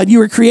voice of God. You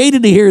were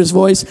created to hear his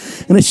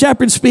voice. And a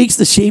shepherd speaks,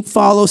 the sheep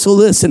follow. So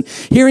listen,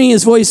 hearing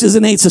his voice is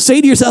innate. So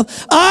say to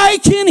yourself, I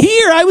can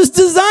hear. I was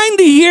designed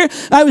to hear.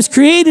 I was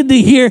created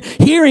to hear.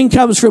 Hearing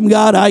comes from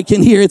God. I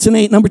can hear. It's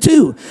innate. Number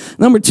two,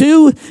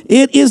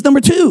 it is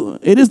number two.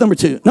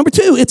 Number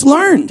 2, it's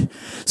learned.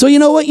 So you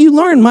know what? You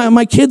learn.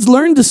 My kids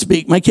learned to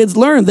speak. My kids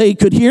learned. They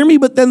could hear me,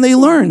 but then they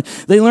learned.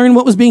 They learned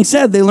what was being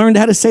said. They learned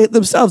how to say it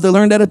themselves. They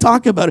learned how to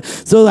talk about it.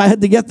 So I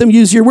had to get them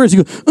use your words.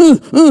 You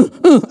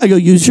go, I go,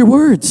 use your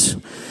words.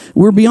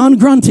 We're beyond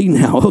grunting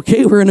now,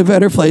 okay? We're in a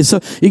better place. So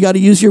you got to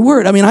use your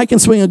word. I mean, I can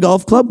swing a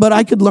golf club, but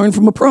I could learn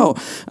from a pro.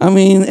 I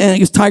mean,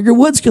 and Tiger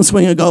Woods can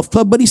swing a golf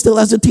club, but he still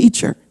has a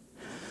teacher.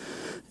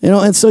 You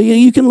know, and so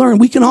you can learn.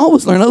 We can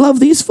always learn. I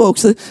love these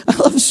folks. I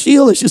love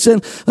Sheila. She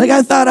said, like,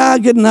 I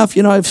thought, good enough.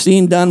 You know, I've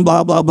seen, done,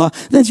 blah, blah, blah.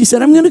 Then she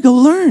said, I'm going to go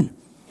learn.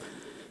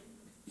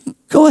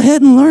 Go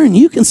ahead and learn.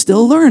 You can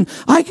still learn.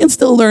 I can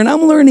still learn.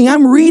 I'm learning.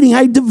 I'm reading.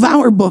 I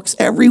devour books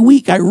every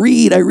week. I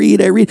read.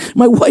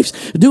 My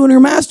wife's doing her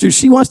master's.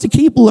 She wants to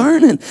keep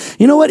learning.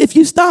 You know what? If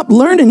you stop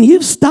learning,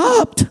 you've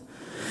stopped.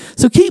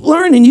 So keep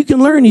learning. You can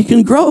learn. You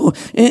can grow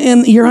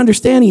in your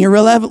understanding. You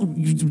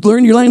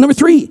learn your language.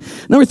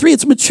 Number three,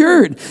 it's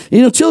matured.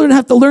 You know, children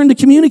have to learn to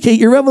communicate.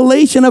 Your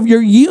revelation of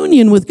your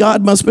union with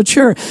God must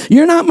mature.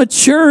 You're not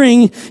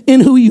maturing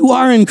in who you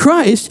are in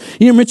Christ.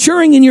 You're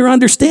maturing in your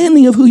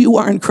understanding of who you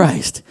are in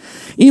Christ.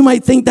 You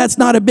might think that's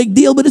not a big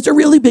deal, but it's a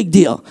really big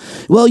deal.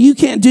 Well, you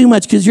can't do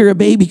much because you're a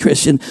baby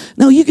Christian.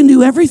 No, you can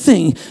do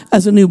everything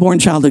as a newborn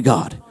child of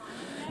God.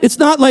 It's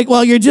not like,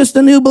 well, you're just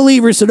a new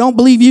believer, so don't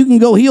believe you can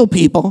go heal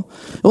people.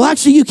 Well,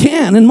 actually, you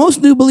can, and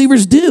most new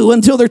believers do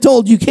until they're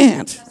told you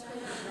can't.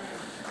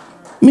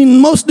 I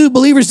mean, most new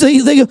believers, they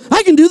go,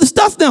 I can do the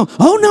stuff now.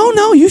 Oh,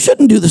 no, you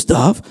shouldn't do the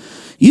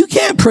stuff. You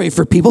can't pray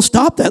for people.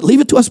 Stop that. Leave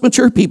it to us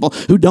mature people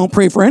who don't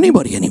pray for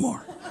anybody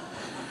anymore.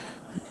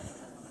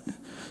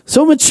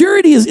 So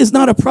maturity is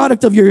not a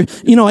product of your,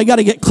 I got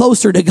to get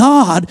closer to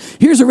God.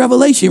 Here's a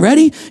revelation. You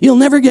ready? You'll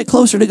never get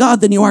closer to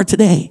God than you are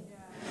today.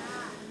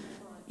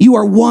 You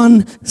are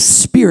one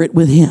spirit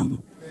with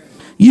him.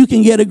 You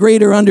can get a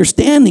greater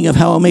understanding of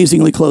how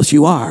amazingly close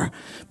you are,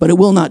 but it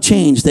will not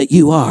change that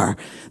you are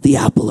the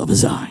apple of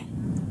his eye.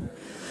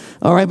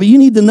 All right, but you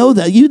need to know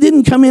that. You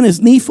didn't come in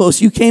as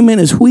Nephos, you came in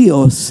as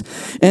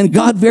Huios. And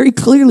God very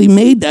clearly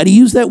made that. He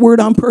used that word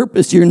on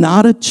purpose. You're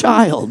not a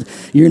child.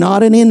 You're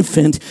not an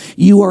infant.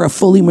 You are a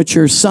fully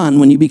mature son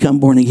when you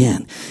become born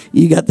again.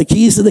 You got the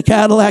keys to the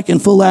Cadillac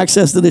and full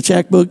access to the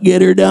checkbook.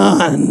 Get her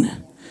done.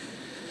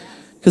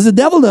 Because the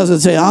devil doesn't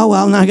say, oh,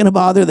 well, I'm not going to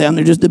bother them.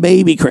 They're just a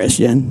baby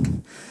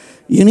Christian.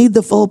 You need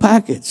the full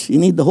package. You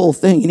need the whole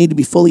thing. You need to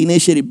be fully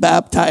initiated,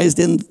 baptized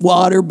in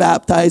water,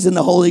 baptized in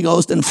the Holy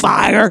Ghost and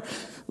fire,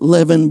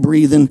 living,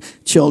 breathing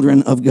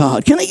children of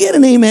God. Can I get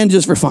an amen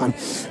just for fun?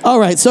 All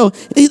right, so,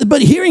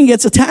 but hearing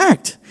gets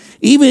attacked.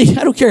 Even,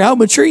 I don't care how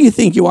mature you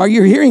think you are,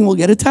 your hearing will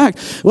get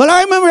attacked. Well,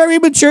 I'm a very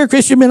mature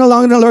Christian, been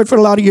along in the Lord for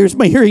a lot of years.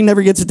 My hearing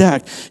never gets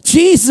attacked.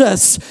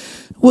 Jesus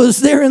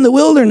was there in the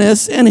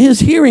wilderness and his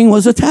hearing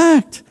was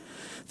attacked.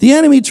 The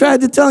enemy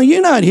tried to tell him,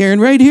 you're not hearing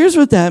right. Here's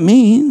what that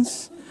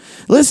means.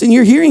 Listen,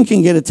 your hearing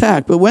can get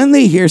attacked, but when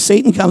they hear,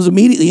 Satan comes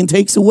immediately and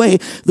takes away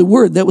the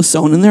word that was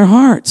sown in their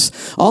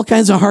hearts. All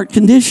kinds of heart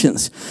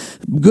conditions.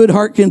 Good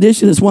heart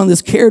condition is one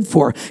that's cared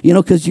for,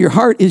 because your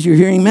heart is your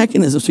hearing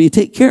mechanism. So you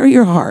take care of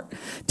your heart.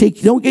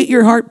 Don't get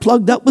your heart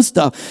plugged up with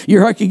stuff.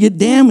 Your heart can get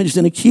damaged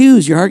and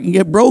accused. Your heart can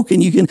get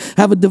broken. You can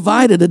have a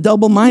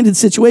double-minded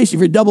situation. If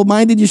you're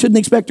double-minded, you shouldn't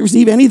expect to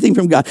receive anything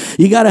from God.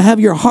 You got to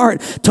have your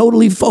heart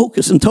totally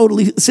focused and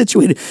totally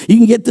situated. You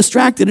can get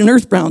distracted and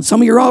earthbound.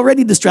 Some of you are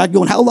already distracted,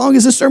 going, how long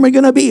is this sermon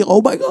going to be?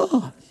 Oh, my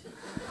God.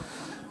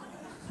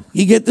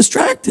 You get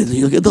distracted.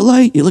 You look at the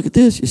light. You look at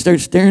this. You start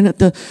staring at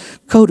the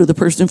coat of the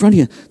person in front of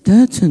you.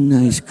 That's a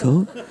nice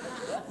coat.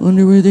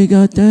 Wonder where they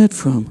got that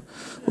from.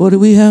 What are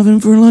we having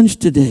for lunch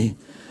today?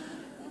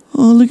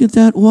 Oh, look at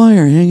that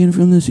wire hanging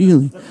from the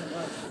ceiling.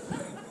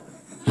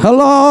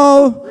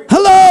 Hello?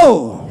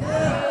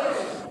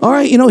 Hello? All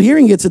right,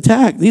 hearing gets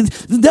attacked.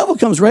 The devil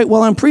comes right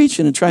while I'm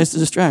preaching and tries to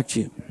distract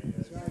you.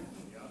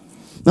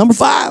 Number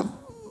five,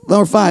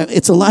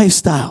 it's a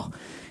lifestyle.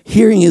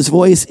 Hearing his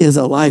voice is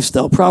a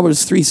lifestyle.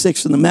 Proverbs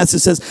 3:6 in the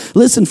Message says,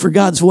 listen for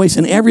God's voice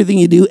in everything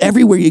you do,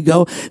 everywhere you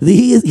go.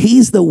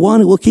 He's the one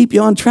who will keep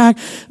you on track.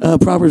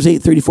 Proverbs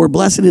 8:34,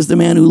 blessed is the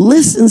man who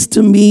listens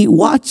to me,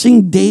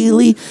 watching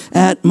daily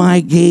at my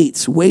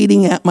gates,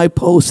 waiting at my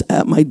posts,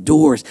 at my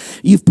doors.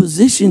 You've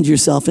positioned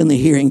yourself in the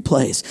hearing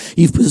place.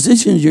 You've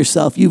positioned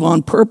yourself. You've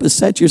on purpose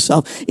set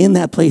yourself in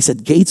that place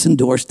at gates and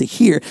doors to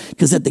hear,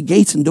 because at the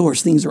gates and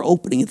doors, things are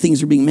opening and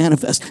things are being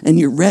manifest, and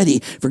you're ready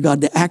for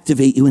God to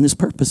activate you in his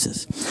purposes.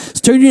 So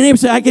turn to your neighbor and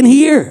say, I can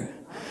hear.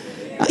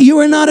 You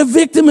are not a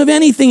victim of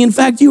anything. In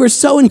fact, you are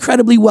so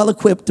incredibly well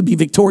equipped to be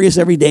victorious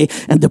every day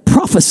and to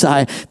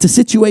prophesy to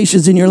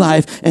situations in your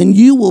life. And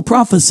you will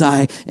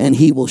prophesy and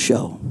he will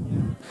show.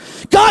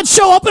 God,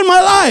 show up in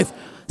my life.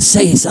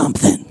 Say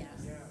something.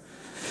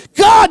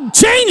 God,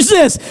 change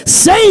this.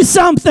 Say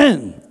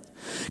something.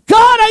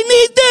 God, I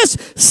need this.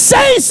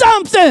 Say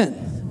something.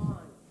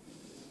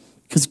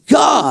 Because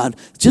God,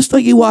 just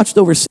like he watched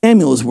over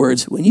Samuel's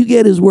words, when you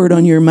get his word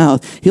on your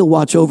mouth, he'll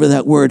watch over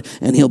that word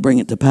and he'll bring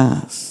it to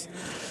pass.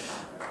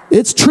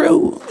 It's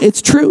true.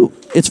 It's true.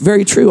 It's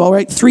very true. All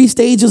right. 3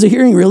 stages of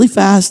hearing really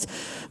fast.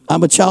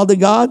 I'm a child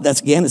of God.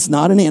 It's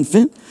not an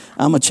infant.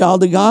 I'm a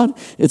child of God.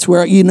 It's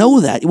where you know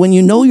that. When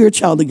you know you're a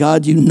child of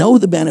God, you know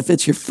the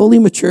benefits. You're fully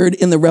matured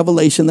in the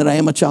revelation that I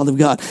am a child of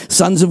God.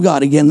 Sons of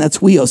God. Again, that's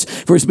huios.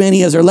 For as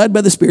many as are led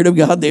by the Spirit of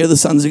God, they are the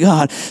sons of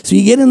God. So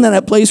you get into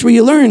that place where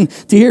you learn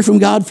to hear from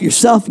God for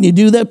yourself, and you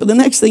do that. But the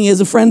next thing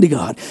is a friend of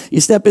God. You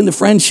step into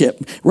friendship.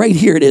 Right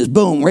here it is.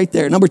 Boom, right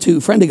there. Number 2,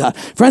 friend of God.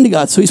 Friend of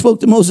God. So he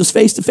spoke to Moses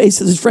face to face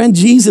as his friend.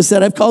 Jesus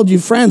said, I've called you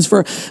friends,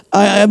 for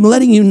I'm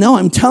letting you know,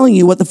 I'm telling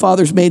you what the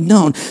Father's made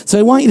known. So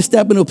I want you to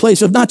step into a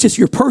place of not just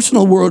your personal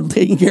world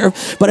taken care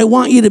of, but I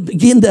want you to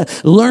begin to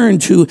learn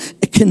to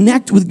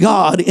connect with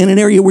God in an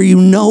area where you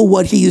know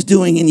what he is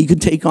doing, and you can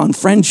take on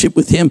friendship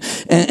with him,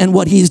 and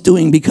what he's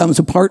doing becomes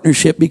a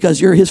partnership because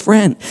you're his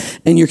friend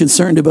and you're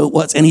concerned about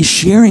and he's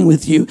sharing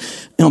with you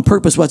on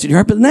purpose what's in your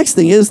heart. But the next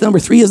thing is, number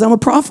 3 is I'm a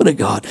prophet of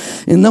God.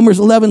 In Numbers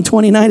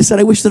 11:29, it said,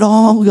 I wish that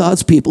all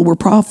God's people were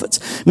prophets.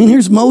 I mean,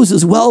 here's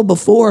Moses well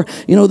before,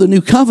 the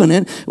new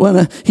covenant,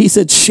 when he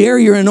said, share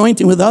your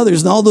anointing with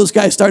others, and all those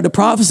guys started to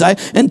prophesy.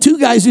 And 2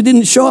 guys who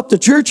didn't show up to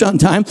church on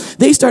time,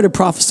 they started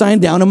prophesying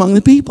down among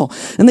the people.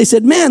 And they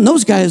said, man,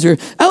 those guys are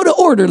out of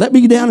order. Let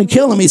me go down and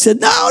kill them. He said,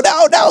 no,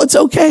 it's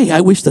okay.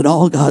 I wish that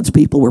all God's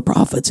people were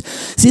prophets.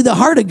 See, the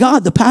heart of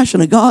God, the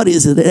passion of God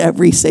is that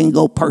every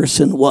single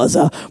person was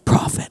a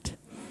prophet.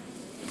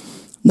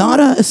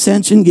 Not an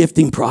ascension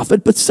gifting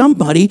prophet, but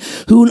somebody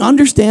who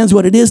understands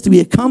what it is to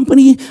be a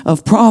company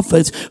of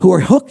prophets who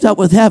are hooked up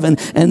with heaven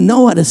and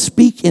know how to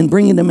speak and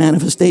bring into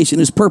manifestation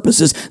his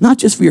purposes, not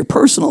just for your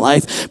personal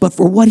life, but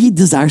for what he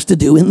desires to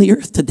do in the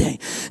earth today.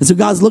 And so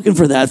God's looking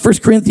for that. 1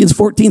 Corinthians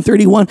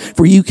 14:31,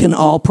 for you can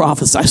all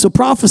prophesy. So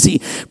prophecy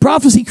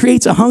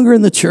creates a hunger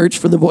in the church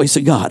for the voice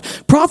of God.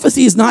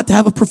 Prophecy is not to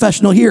have a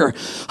professional hearer.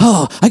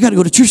 Oh, I got to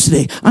go to church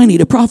today. I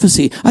need a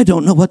prophecy. I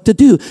don't know what to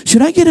do.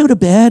 Should I get out of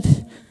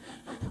bed?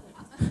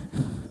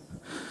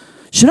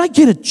 Should I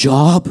get a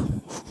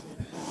job?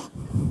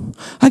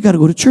 I got to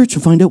go to church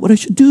and find out what I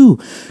should do.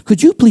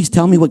 Could you please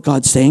tell me what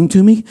God's saying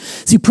to me?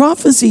 See,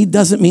 prophecy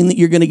doesn't mean that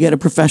you're going to get a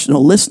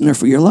professional listener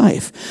for your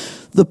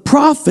life. The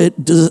prophet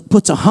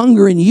puts a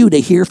hunger in you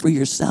to hear for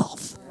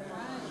yourself.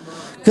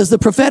 Because the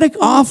prophetic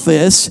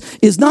office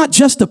is not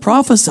just to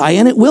prophesy,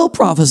 and it will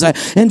prophesy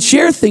and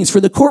share things for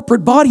the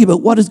corporate body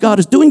about what God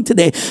is doing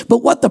today.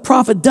 But what the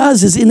prophet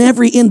does is in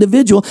every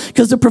individual,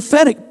 because the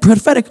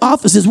prophetic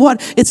office is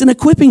what? It's an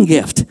equipping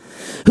gift.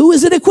 Who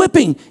is it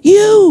equipping?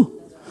 You.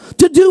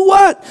 To do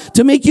what?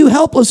 To make you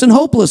helpless and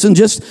hopeless and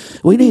just,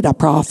 we need a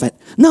prophet.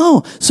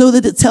 No, so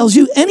that it tells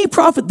you any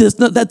prophet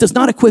that does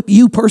not equip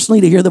you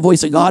personally to hear the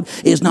voice of God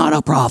is not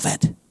a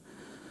prophet.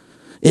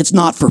 It's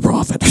not for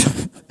profit.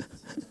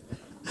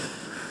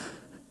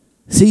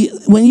 See,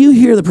 when you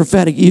hear the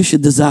prophetic, you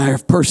should desire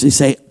personally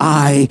say,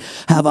 I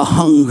have a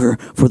hunger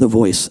for the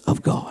voice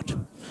of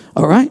God.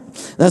 All right?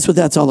 That's what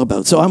that's all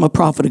about. So I'm a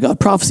prophet of God.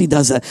 Prophecy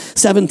does that.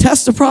 7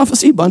 tests of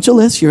prophecy, bunch of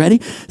lists. You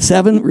ready?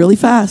 7 really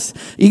fast.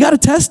 You got to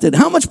test it.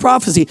 How much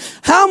prophecy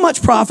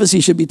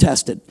should be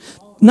tested?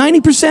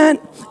 90%,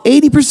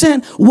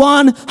 80%,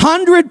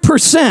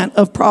 100%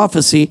 of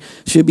prophecy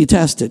should be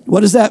tested.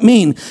 What does that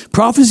mean?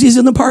 Prophecies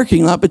in the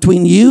parking lot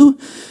between you,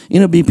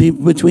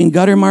 between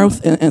Guttermouth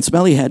and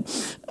Smelly Head.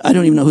 I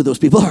don't even know who those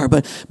people are,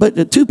 but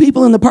 2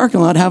 people in the parking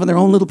lot having their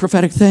own little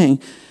prophetic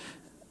thing.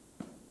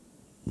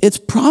 It's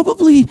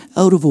probably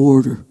out of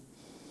order.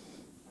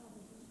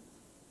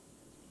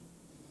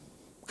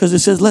 Because it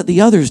says, let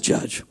the others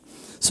judge.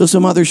 So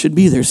some others should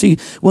be there. See,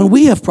 when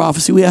we have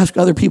prophecy, we ask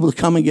other people to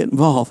come and get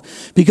involved.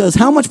 Because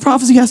how much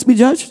prophecy has to be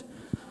judged?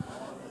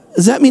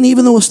 Does that mean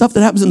even the stuff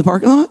that happens in the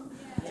parking lot?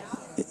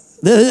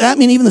 Does that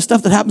mean even the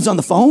stuff that happens on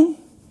the phone?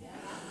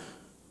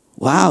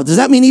 Wow. Does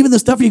that mean even the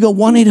stuff you go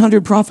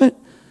 1-800-PROPHET?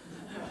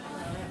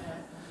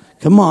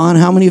 Come on.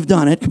 How many have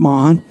done it? Come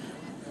on.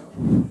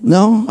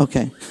 No?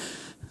 Okay.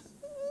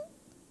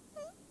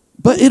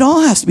 But it all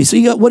has to be. So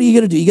what do you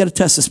got to do? You got to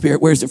test the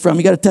Spirit. Where's it from?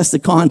 You got to test the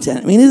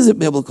content. I mean, is it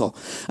biblical?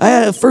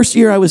 First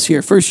year I was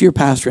here, first year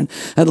pastoring.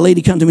 I had a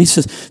lady come to me and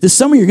says, this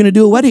summer you're going to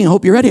do a wedding. I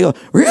hope you're ready. I go,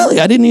 really?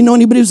 I didn't even know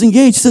anybody was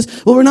engaged. She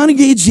says, well, we're not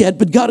engaged yet,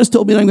 but God has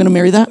told me that I'm going to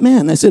marry that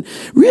man. And I said,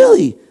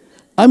 really?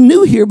 I'm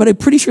new here, but I'm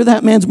pretty sure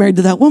that man's married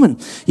to that woman.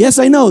 Yes,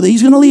 I know that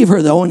he's going to leave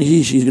her though, and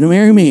she's going to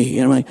marry me.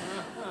 And I'm like,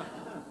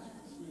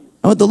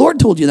 I went, the Lord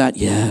told you that?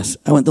 Yes.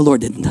 I went, the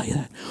Lord didn't tell you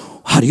that.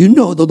 How do you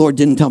know the Lord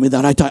didn't tell me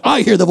that?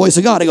 I hear the voice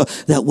of God. I go,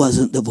 that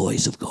wasn't the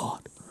voice of God.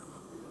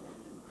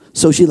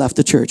 So she left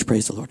the church.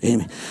 Praise the Lord.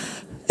 Amen.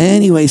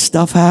 Anyway,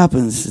 stuff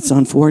happens. It's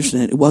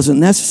unfortunate. It wasn't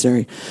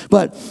necessary.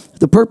 But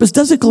the purpose,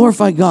 does it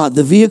glorify God?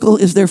 The vehicle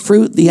is their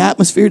fruit. The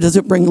atmosphere, does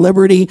it bring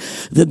liberty?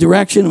 The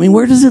direction, I mean,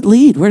 where does it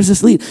lead? Where does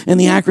this lead? And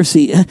the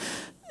accuracy.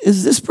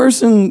 Is this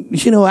person,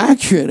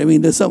 accurate? I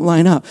mean, does something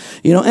line up?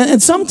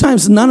 And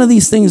sometimes none of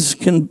these things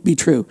can be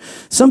true.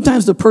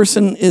 Sometimes the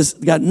person is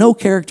got no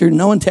character,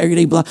 no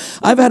integrity, blah.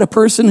 I've had a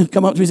person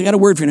come up to me and say, I got a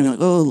word for you. And I'm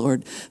like, oh,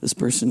 Lord, this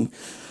person,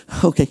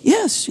 okay,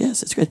 yes,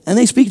 it's good. And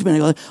they speak to me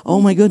and I go, oh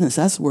my goodness,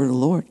 that's the word of the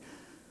Lord.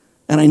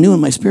 And I knew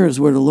in my spirit it was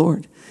the word of the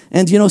Lord.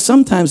 And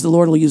sometimes the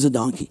Lord will use a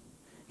donkey.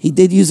 He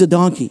did use a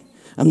donkey.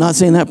 I'm not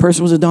saying that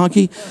person was a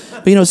donkey,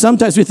 but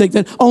sometimes we think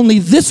that only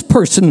this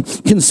person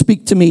can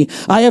speak to me.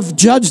 I have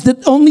judged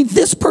that only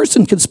this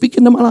person can speak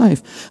into my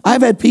life.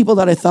 I've had people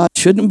that I thought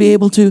shouldn't be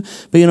able to,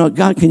 but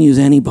God can use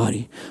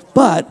anybody.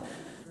 But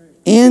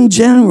in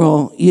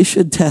general, you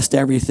should test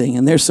everything,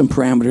 and there's some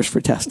parameters for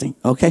testing,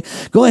 okay?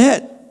 Go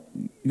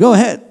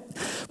ahead.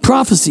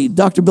 Prophecy,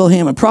 Dr. Bill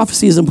Hammond.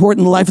 Prophecy is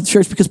important in the life of the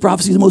church because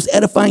prophecy is the most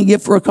edifying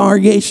gift for a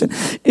congregation.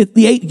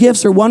 The 8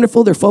 gifts are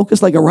wonderful. They're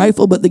focused like a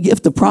rifle, but the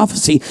gift of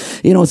prophecy,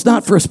 it's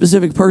not for a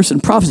specific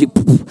person. Prophecy,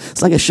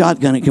 it's like a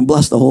shotgun. It can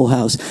bless the whole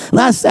house.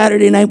 Last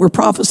Saturday night, we're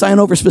prophesying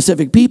over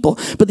specific people.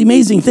 But the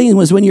amazing thing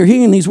was when you're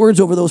hearing these words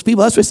over those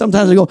people, that's why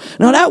sometimes I go,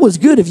 now that was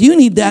good. If you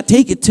need that,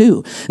 take it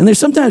too. And there's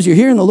sometimes you're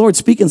hearing the Lord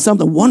speaking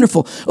something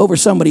wonderful over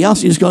somebody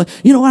else. You just go,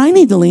 you know what? I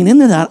need to lean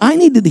into that. I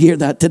needed to hear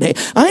that today.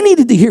 I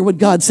needed to hear what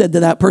God said to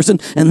that person,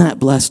 and that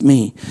blessed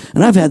me.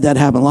 And I've had that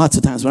happen lots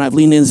of times when I've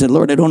leaned in and said,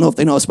 Lord, I don't know if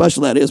they know how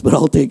special that is, but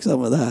I'll take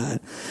some of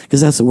that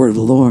because that's the word of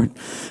the Lord.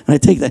 And I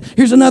take that.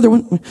 Here's another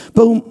one.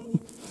 Boom.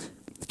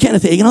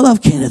 Kenneth Hagin. I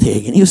love Kenneth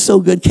Hagin. He was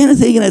so good. Kenneth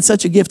Hagin had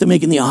such a gift of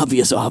making the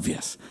obvious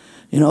obvious.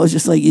 It's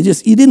just like you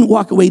didn't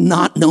walk away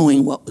not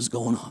knowing what was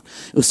going on.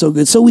 It was so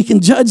good. So we can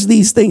judge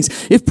these things.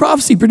 If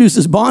prophecy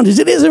produces bondage,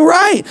 it isn't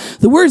right.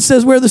 The word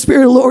says where the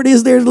Spirit of the Lord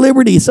is, there's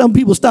liberty. Some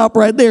people stop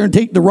right there and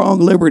take the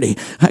wrong liberty.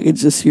 I could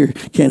just hear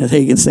Kenneth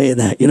Hagin saying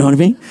that. You know what I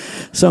mean?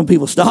 Some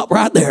people stop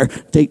right there,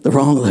 take the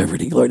wrong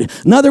liberty. Glory to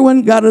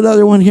God. Got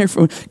another one here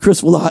from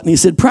Chris Willott. And he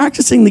said,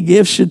 practicing the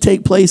gifts should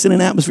take place in an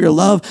atmosphere of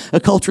love,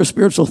 a culture of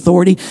spiritual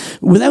authority.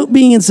 Without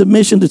being in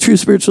submission to true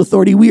spiritual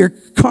authority, we are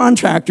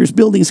contractors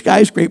building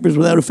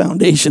skyscrapers without a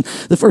foundation.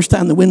 The first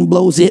time the wind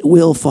blows, it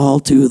will fall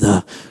to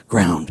the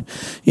ground.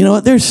 You know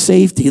what? There's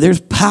safety.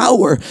 There's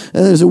power.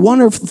 There's a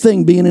wonderful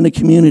thing being in a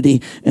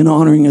community and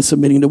honoring and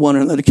submitting to one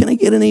another. Can I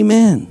get an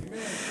amen?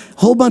 A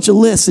whole bunch of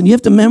lists, and you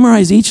have to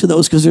memorize each of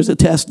those because there's a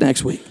test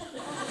next week.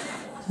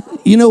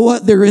 You know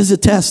what? There is a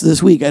test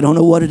this week. I don't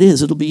know what it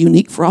is. It'll be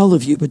unique for all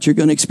of you, but you're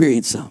going to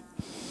experience some.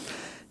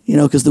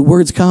 Because the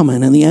word's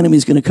coming and the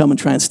enemy's going to come and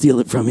try and steal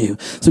it from you.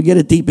 So get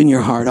it deep in your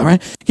heart, all right?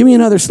 Give me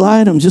another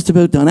slide. I'm just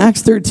about done.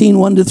 Acts 13,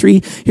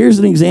 1-3. Here's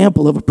an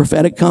example of a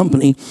prophetic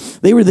company.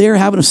 They were there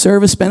having a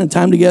service, spending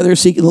time together,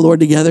 seeking the Lord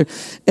together.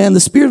 And the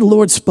Spirit of the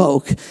Lord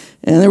spoke.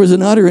 And there was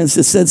an utterance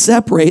that said,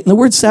 separate. And the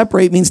word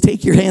separate means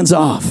take your hands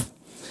off.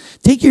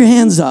 Take your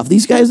hands off.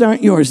 These guys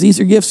aren't yours. These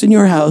are gifts in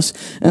your house.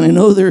 And I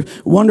know they're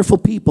wonderful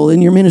people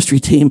in your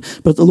ministry team.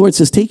 But the Lord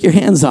says, take your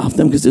hands off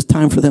them because it's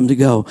time for them to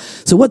go.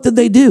 So what did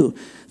they do?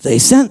 They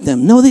sent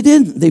them. No, they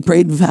didn't. They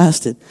prayed and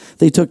fasted.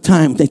 They took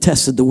time. They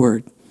tested the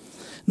word.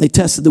 And they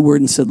tested the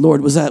word and said,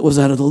 Lord, was that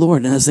of the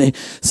Lord? And as they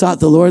sought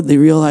the Lord, they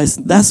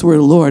realized that's the word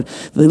of the Lord.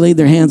 They laid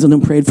their hands on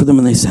them, prayed for them,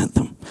 and they sent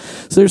them.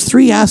 So there's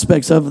three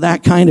aspects of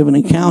that kind of an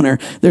encounter.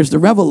 There's the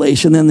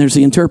revelation, then there's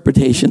the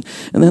interpretation,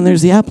 and then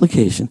there's the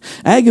application.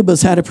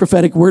 Agabus had a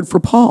prophetic word for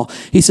Paul.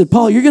 He said,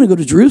 Paul, you're going to go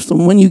to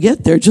Jerusalem. When you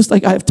get there, just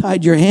like I've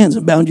tied your hands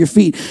and bound your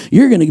feet,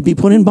 you're going to be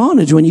put in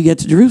bondage when you get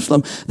to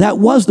Jerusalem. That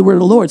was the word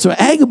of the Lord. So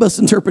Agabus'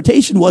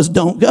 interpretation was,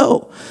 don't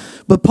go.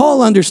 But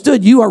Paul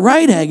understood, you are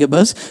right,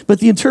 Agabus, but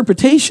the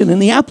interpretation and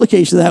the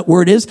application of that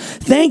word is,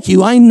 thank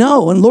you, I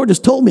know. And the Lord has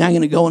told me I'm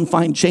going to go and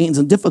find chains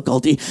and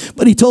difficulty.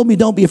 But he told me,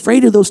 don't be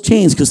afraid of those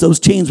chains, because those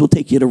chains will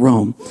take you to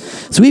Rome.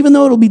 So even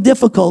though it'll be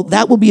difficult,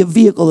 that will be a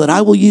vehicle that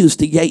I will use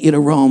to get you to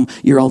Rome,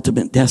 your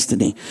ultimate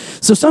destiny.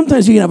 So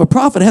sometimes you can have a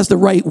prophet that has the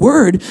right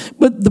word,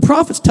 but the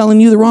prophet's telling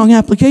you the wrong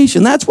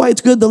application. That's why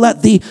it's good to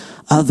let the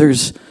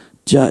others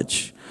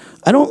judge.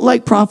 I don't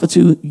like prophets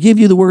who give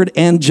you the word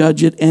and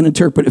judge it and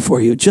interpret it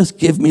for you. Just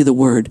give me the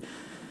word.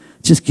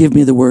 Just give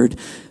me the word.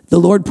 The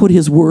Lord put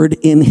his word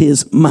in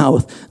his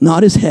mouth,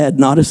 not his head,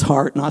 not his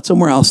heart, not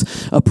somewhere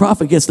else. A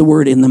prophet gets the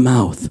word in the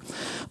mouth.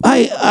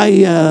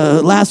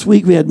 Last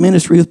week we had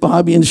ministry with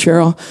Bobby and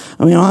Cheryl.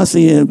 I mean,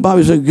 honestly,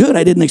 Bobby said, good,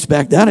 I didn't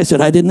expect that. I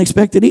said, I didn't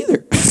expect it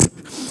either.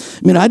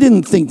 I mean, I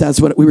didn't think that's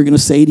what we were going to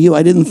say to you.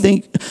 I didn't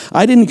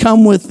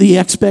come with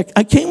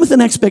I came with an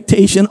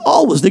expectation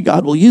always that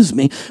God will use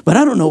me, but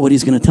I don't know what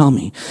he's going to tell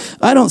me.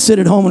 I don't sit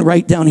at home and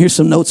write down, here's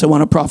some notes I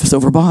want to prophesy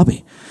over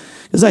Bobby.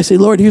 Because I say,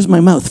 Lord, here's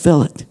my mouth,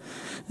 fill it.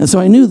 And so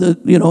I knew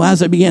that,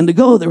 as I began to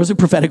go, there was a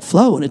prophetic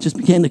flow, and it just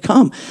began to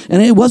come.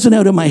 And it wasn't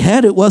out of my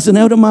head. It wasn't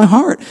out of my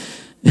heart.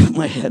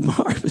 My head, my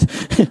heart.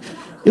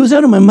 It was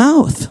out of my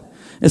mouth.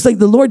 It's like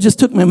the Lord just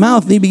took my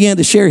mouth and he began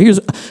to share.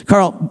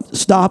 Carl,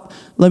 stop.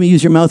 Let me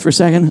use your mouth for a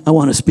second. I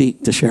want to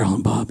speak to Cheryl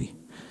and Bobby.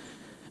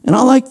 And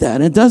I like that.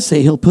 And it does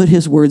say he'll put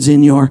his words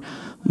in your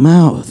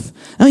mouth.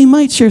 Now, you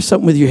might share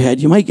something with your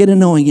head. You might get a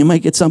knowing. You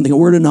might get something, a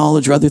word of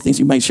knowledge or other things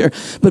you might share.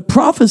 But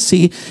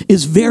prophecy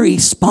is very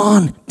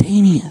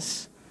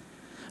spontaneous.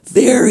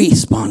 Very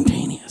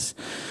spontaneous.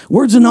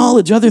 Words of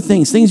knowledge, other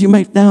things you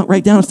might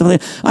write down and stuff like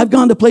that. I've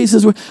gone to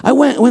places where I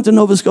went to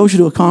Nova Scotia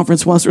to a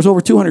conference once. There was over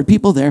 200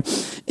 people there.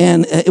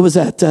 And it was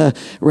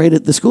right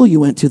at the school you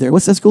went to there.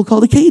 What's that school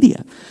called?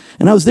 Acadia.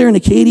 And I was there in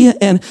Acadia,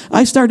 and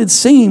I started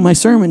singing my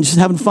sermon, just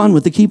having fun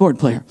with the keyboard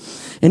player.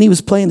 And he was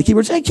playing the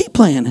keyboard. Hey, keep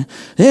playing.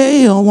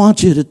 Hey, I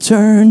want you to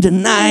turn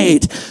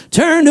tonight.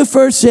 Turn to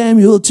 1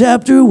 Samuel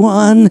chapter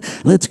 1.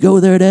 Let's go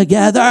there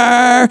together.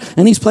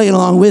 And he's playing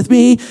along with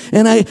me.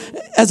 And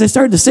as I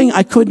started to sing,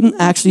 I couldn't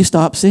actually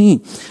stop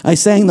singing. I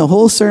sang the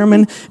whole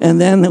sermon, and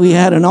then we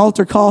had an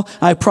altar call.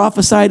 I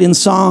prophesied in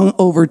song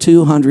over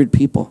 200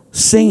 people,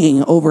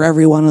 singing over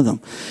every one of them.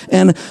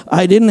 And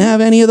I didn't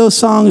have any of those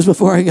songs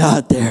before I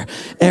got there.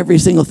 Every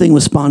single thing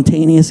was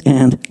spontaneous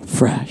and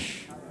fresh.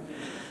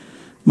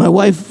 My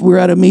wife, we're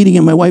at a meeting,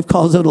 and my wife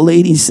calls out a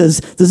lady. She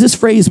says, does this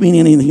phrase mean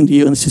anything to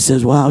you? And she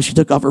says, wow. She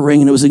took off her ring,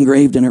 and it was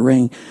engraved in her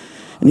ring.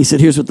 And he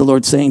said, here's what the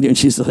Lord's saying to you. And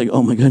she's like,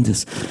 oh my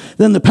goodness.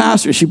 Then the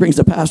pastor, she brings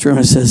the pastor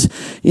and says,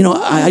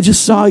 I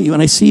just saw you,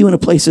 and I see you in a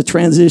place of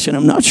transition.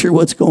 I'm not sure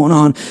what's going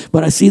on,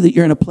 but I see that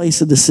you're in a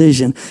place of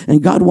decision,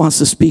 and God wants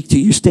to speak to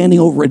you. You're standing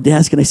over a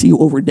desk, and I see you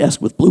over a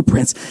desk with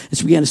blueprints. And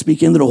she began to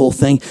speak into the whole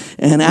thing.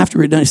 And after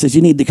we're done, he says,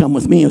 you need to come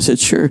with me. I said,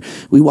 sure.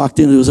 We walked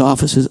into his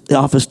office. His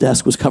office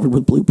desk was covered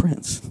with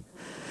blueprints.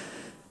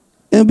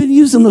 And I've been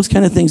using those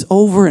kind of things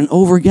over and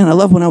over again. I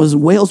love when I was in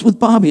Wales with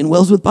Bobby.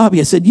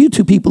 I said, you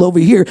two people over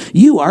here,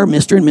 you are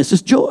Mr. and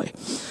Mrs. Joy.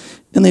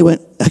 And they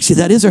went, actually,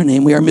 that is our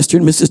name. We are Mr.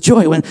 and Mrs.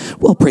 Joy. I went,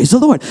 well, praise the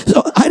Lord.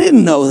 So I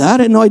didn't know that.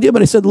 I had no idea.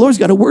 But I said, the Lord's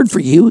got a word for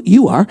you.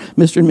 You are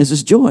Mr. and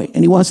Mrs. Joy.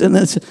 And he wants, and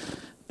then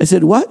I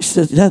said, what? She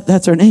said,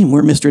 that's our name.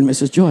 We're Mr. and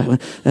Mrs. Joy. I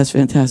went, that's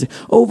fantastic.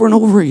 Over and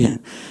over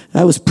again.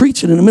 I was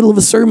preaching in the middle of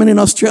a sermon in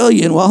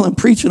Australia, and while I'm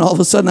preaching, all of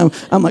a sudden,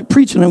 I'm like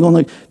preaching, I'm going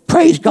like,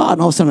 praise God,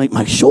 and all of a sudden, like,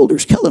 my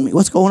shoulder's killing me.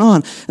 What's going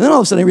on? And then all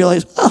of a sudden, I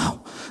realized,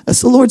 oh,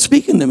 that's the Lord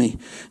speaking to me.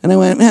 And I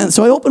went, man,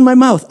 so I opened my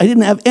mouth. I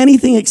didn't have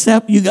anything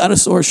except you got a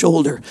sore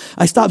shoulder.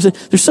 I stopped and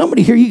said, there's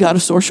somebody here, you got a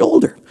sore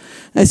shoulder.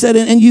 I said,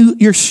 and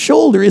your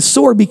shoulder is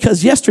sore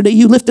because yesterday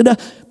you lifted a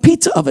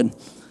pizza oven.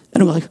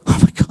 And I'm like, oh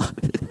my God.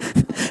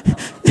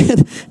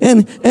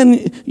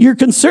 and you're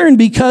concerned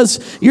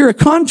because you're a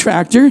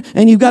contractor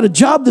and you've got a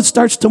job that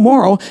starts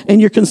tomorrow, and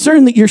you're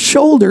concerned that your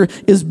shoulder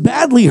is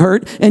badly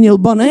hurt and you'll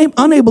be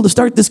unable to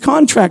start this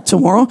contract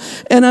tomorrow.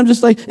 And I'm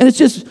just like, and it's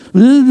just,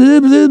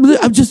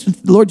 the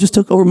Lord just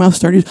took over my mouth,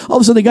 started. All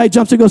of a sudden the guy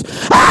jumps and goes,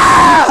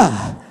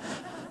 ah!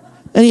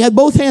 And he had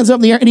both hands up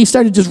in the air, and he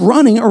started just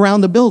running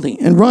around the building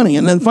and running.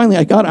 And then finally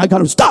I got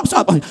him, stop.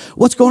 I'm like,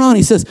 what's going on?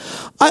 He says,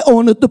 I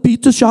own the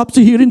pizza shops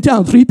here in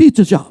town, 3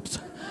 pizza shops.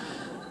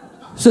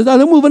 He says, I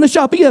was moving a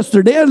shop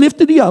yesterday. I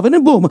lifted the oven,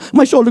 and boom,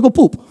 my shoulder go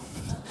poop.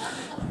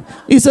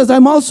 He says,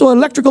 I'm also an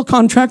electrical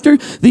contractor.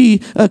 The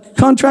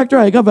contractor,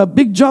 I have a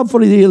big job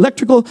for the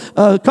electrical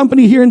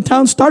company here in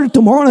town, started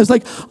tomorrow. And I was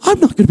like, I'm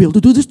not going to be able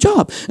to do this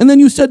job. And then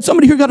you said,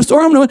 somebody here got a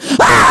sore arm. And I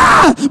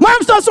went, my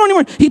arm's not sore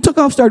anymore. He took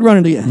off, started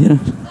running again.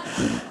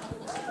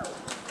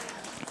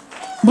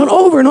 But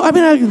over and over,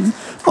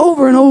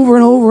 Over and over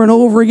and over and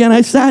over again.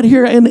 I sat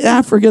here in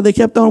Africa. They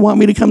kept on wanting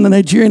me to come to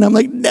Nigeria. And I'm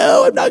like,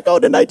 no, I'm not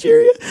going to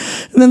Nigeria.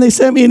 And then they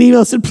sent me an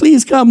email, said,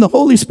 please come. The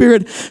Holy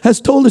Spirit has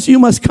told us you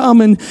must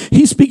come. And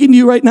he's speaking to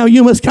you right now.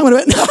 You must come. And I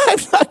went, no, I'm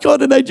not going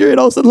to Nigeria. And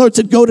all of a sudden the Lord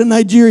said, go to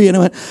Nigeria. And I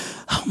went,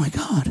 oh my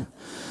God.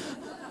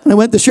 And I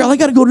went to Cheryl, I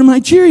got to go to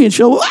Nigeria. And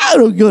Cheryl, well, I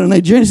don't go to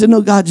Nigeria. And I said,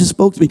 no, God just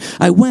spoke to me.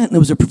 I went, and it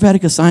was a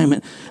prophetic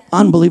assignment.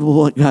 Unbelievable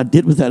what God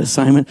did with that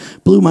assignment.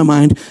 Blew my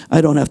mind.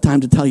 I don't have time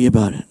to tell you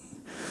about it.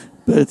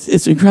 But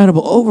it's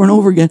incredible. Over and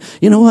over again.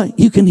 You know what?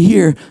 You can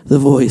hear the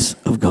voice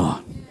of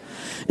God.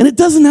 And it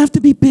doesn't have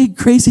to be big,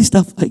 crazy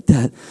stuff like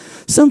that.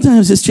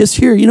 Sometimes it's just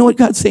here. You know what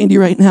God's saying to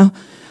you right now?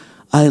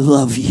 I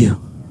love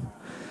you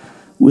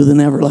with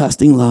an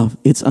everlasting love.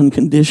 It's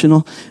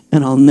unconditional,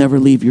 and I'll never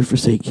leave you or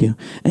forsake you.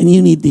 And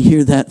you need to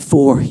hear that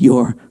for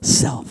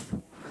yourself.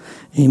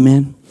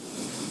 Amen.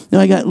 Now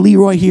I got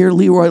Leroy here.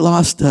 Leroy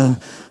lost a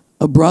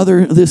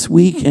brother this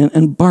week,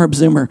 and Barb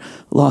Zimmer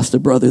lost a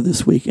brother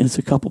this week. And it's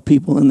a couple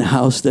people in the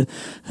house that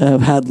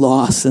have had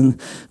loss.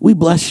 And we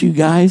bless you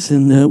guys,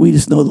 and we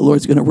just know the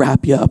Lord's going to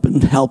wrap you up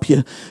and help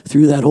you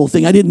through that whole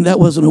thing. That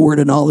wasn't a word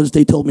of knowledge.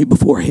 They told me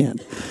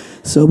beforehand.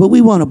 But we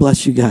want to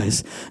bless you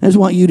guys. I just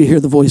want you to hear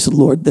the voice of the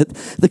Lord, that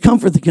the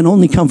comfort that can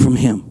only come from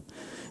him.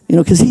 You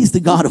know, because he's the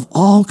God of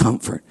all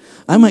comfort.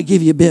 I might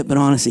give you a bit, but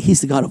honestly,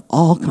 he's the God of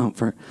all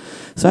comfort.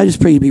 So I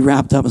just pray you be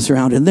wrapped up and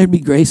surrounded. And there'd be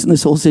grace in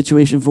this whole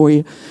situation for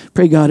you.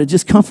 Pray God to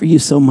just comfort you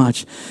so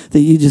much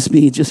that you just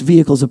be just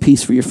vehicles of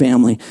peace for your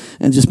family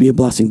and just be a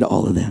blessing to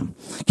all of them.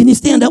 Can you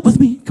stand up with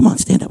me? Come on,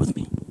 stand up with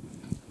me.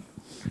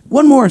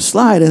 One more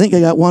slide. I think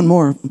I got one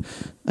more.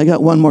 I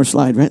got one more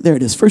slide, right? There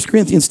it is. 1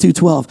 Corinthians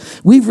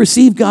 2:12. We've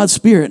received God's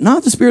Spirit,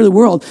 not the Spirit of the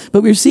world,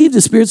 but we received the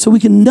Spirit so that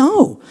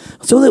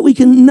we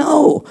can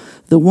know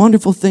the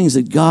wonderful things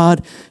that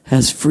God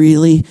has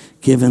freely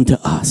given to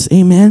us.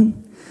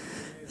 Amen?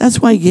 That's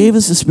why he gave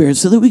us the Spirit,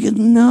 so that we could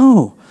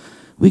know.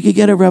 We could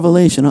get a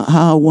revelation of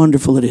how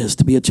wonderful it is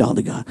to be a child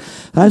of God.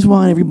 I just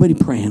want everybody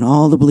praying.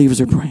 All the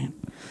believers are praying.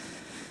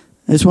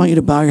 I just want you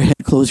to bow your head,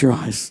 close your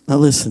eyes. Now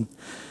listen.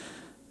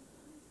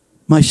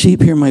 My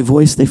sheep hear my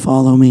voice, they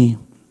follow me.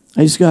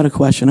 I just got a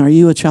question. Are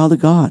you a child of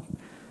God?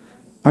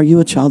 Are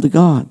you a child of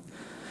God?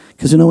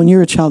 Because when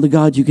you're a child of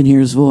God, you can hear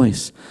his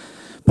voice.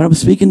 But I'm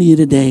speaking to you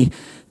today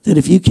that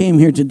if you came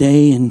here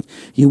today and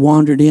you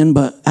wandered in,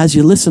 but as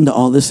you listen to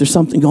all this, there's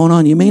something going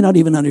on. You may not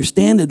even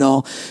understand it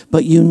all,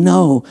 but you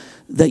know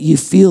that you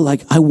feel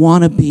like, I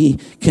want to be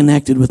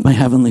connected with my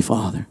Heavenly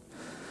Father.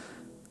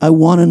 I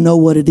want to know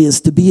what it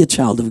is to be a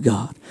child of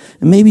God.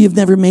 And maybe you've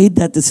never made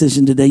that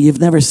decision today.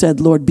 You've never said,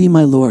 Lord, be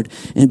my Lord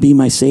and be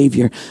my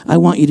Savior. I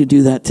want you to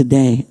do that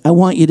today. I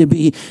want you to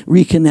be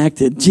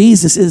reconnected.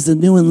 Jesus is the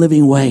new and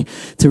living way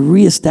to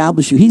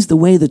reestablish you. He's the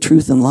way, the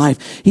truth, and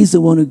life. He's the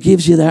one who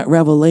gives you that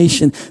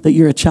revelation that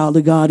you're a child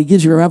of God. He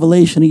gives you a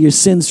revelation of your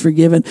sins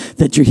forgiven,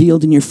 that you're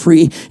healed and you're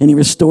free, and he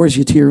restores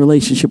you to your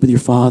relationship with your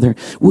Father.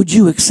 Would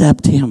you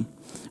accept him?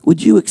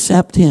 Would you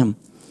accept him?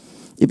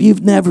 If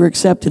you've never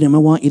accepted him, I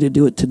want you to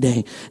do it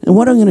today. And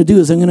what I'm going to do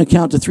is I'm going to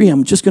count to 3.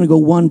 I'm just going to go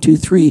 1, 2,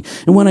 3.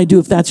 And when I do,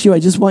 if that's you, I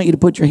just want you to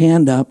put your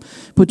hand up.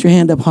 Put your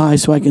hand up high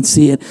so I can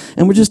see it.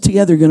 And we're just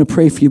together going to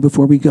pray for you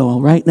before we go,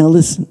 all right? Now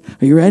listen.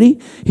 Are you ready?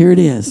 Here it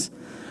is.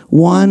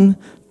 1,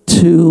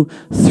 2,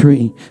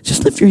 3.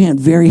 Just lift your hand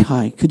very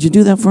high. Could you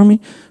do that for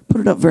me?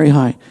 Put it up very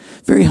high.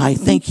 Very high.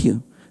 Thank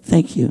you.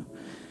 Thank you.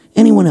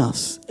 Anyone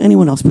else?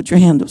 Anyone else? Put your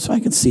hand up so I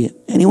can see it.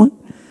 Anyone?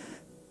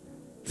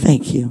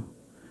 Thank you.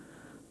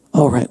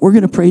 All right, we're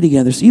going to pray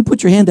together. So you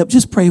put your hand up.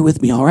 Just pray with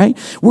me, all right?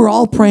 We're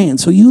all praying.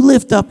 So you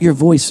lift up your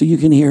voice so you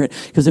can hear it,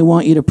 because I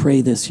want you to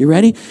pray this. You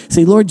ready?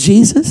 Say, Lord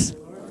Jesus,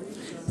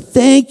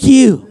 thank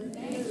you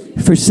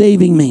for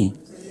saving me.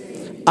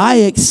 I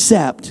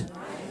accept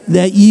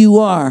that you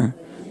are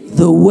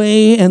the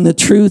way and the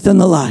truth and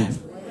the life.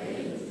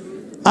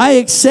 I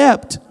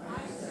accept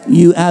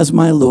you as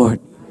my Lord.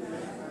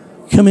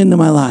 Come into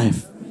my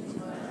life.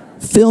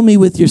 Fill me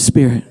with your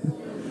Spirit.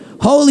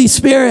 Holy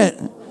Spirit,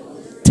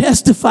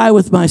 testify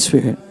with my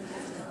spirit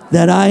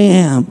that I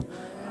am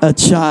a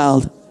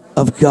child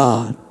of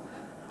God.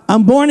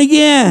 I'm born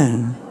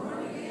again.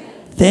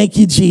 Thank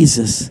you,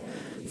 Jesus,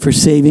 for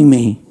saving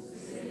me.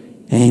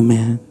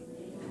 Amen.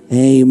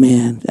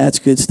 Amen. That's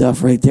good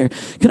stuff right there.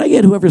 Can I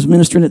get whoever's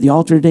ministering at the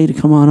altar today to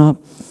come on up?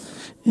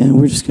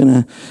 And we're just going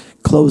to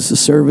close the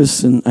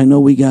service. And I know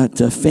we got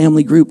a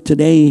family group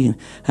today,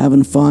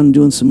 having fun,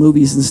 doing some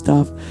movies and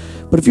stuff.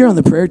 But if you're on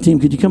the prayer team,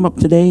 could you come up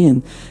today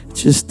and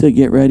just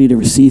get ready to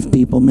receive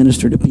people,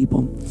 minister to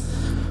people?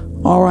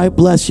 All right,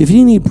 bless you. If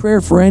you need prayer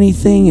for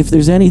anything, if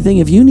there's anything,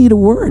 if you need a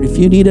word, if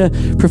you need a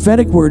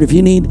prophetic word, if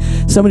you need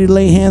somebody to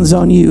lay hands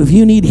on you, if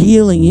you need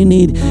healing,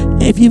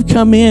 if you've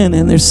come in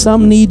and there's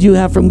some need you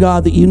have from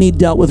God that you need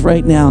dealt with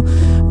right now,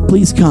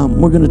 please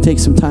come. We're going to take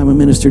some time and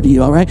minister to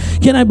you, all right?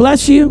 Can I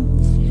bless you?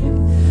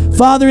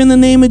 Father, in the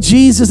name of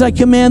Jesus, I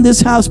command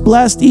this house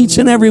blessed each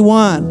and every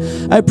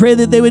one. I pray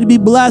that they would be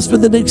blessed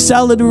with an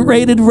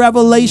accelerated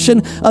revelation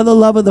of the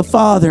love of the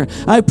Father.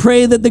 I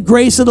pray that the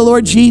grace of the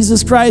Lord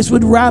Jesus Christ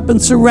would wrap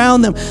and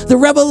surround them. The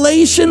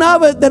revelation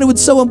of it, that it would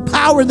so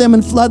empower them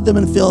and flood them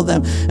and fill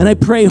them. And I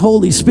pray,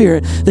 Holy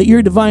Spirit, that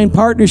your divine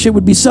partnership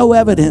would be so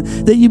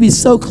evident, that you'd be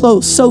so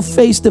close, so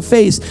face to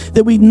face,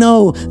 that we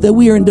know that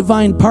we are in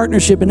divine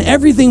partnership in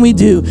everything we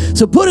do.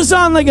 So put us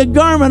on like a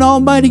garment,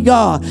 Almighty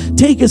God.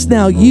 Take us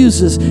now, use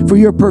us for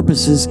your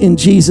purposes in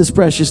Jesus'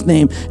 precious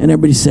name. And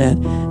everybody said,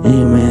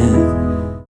 amen.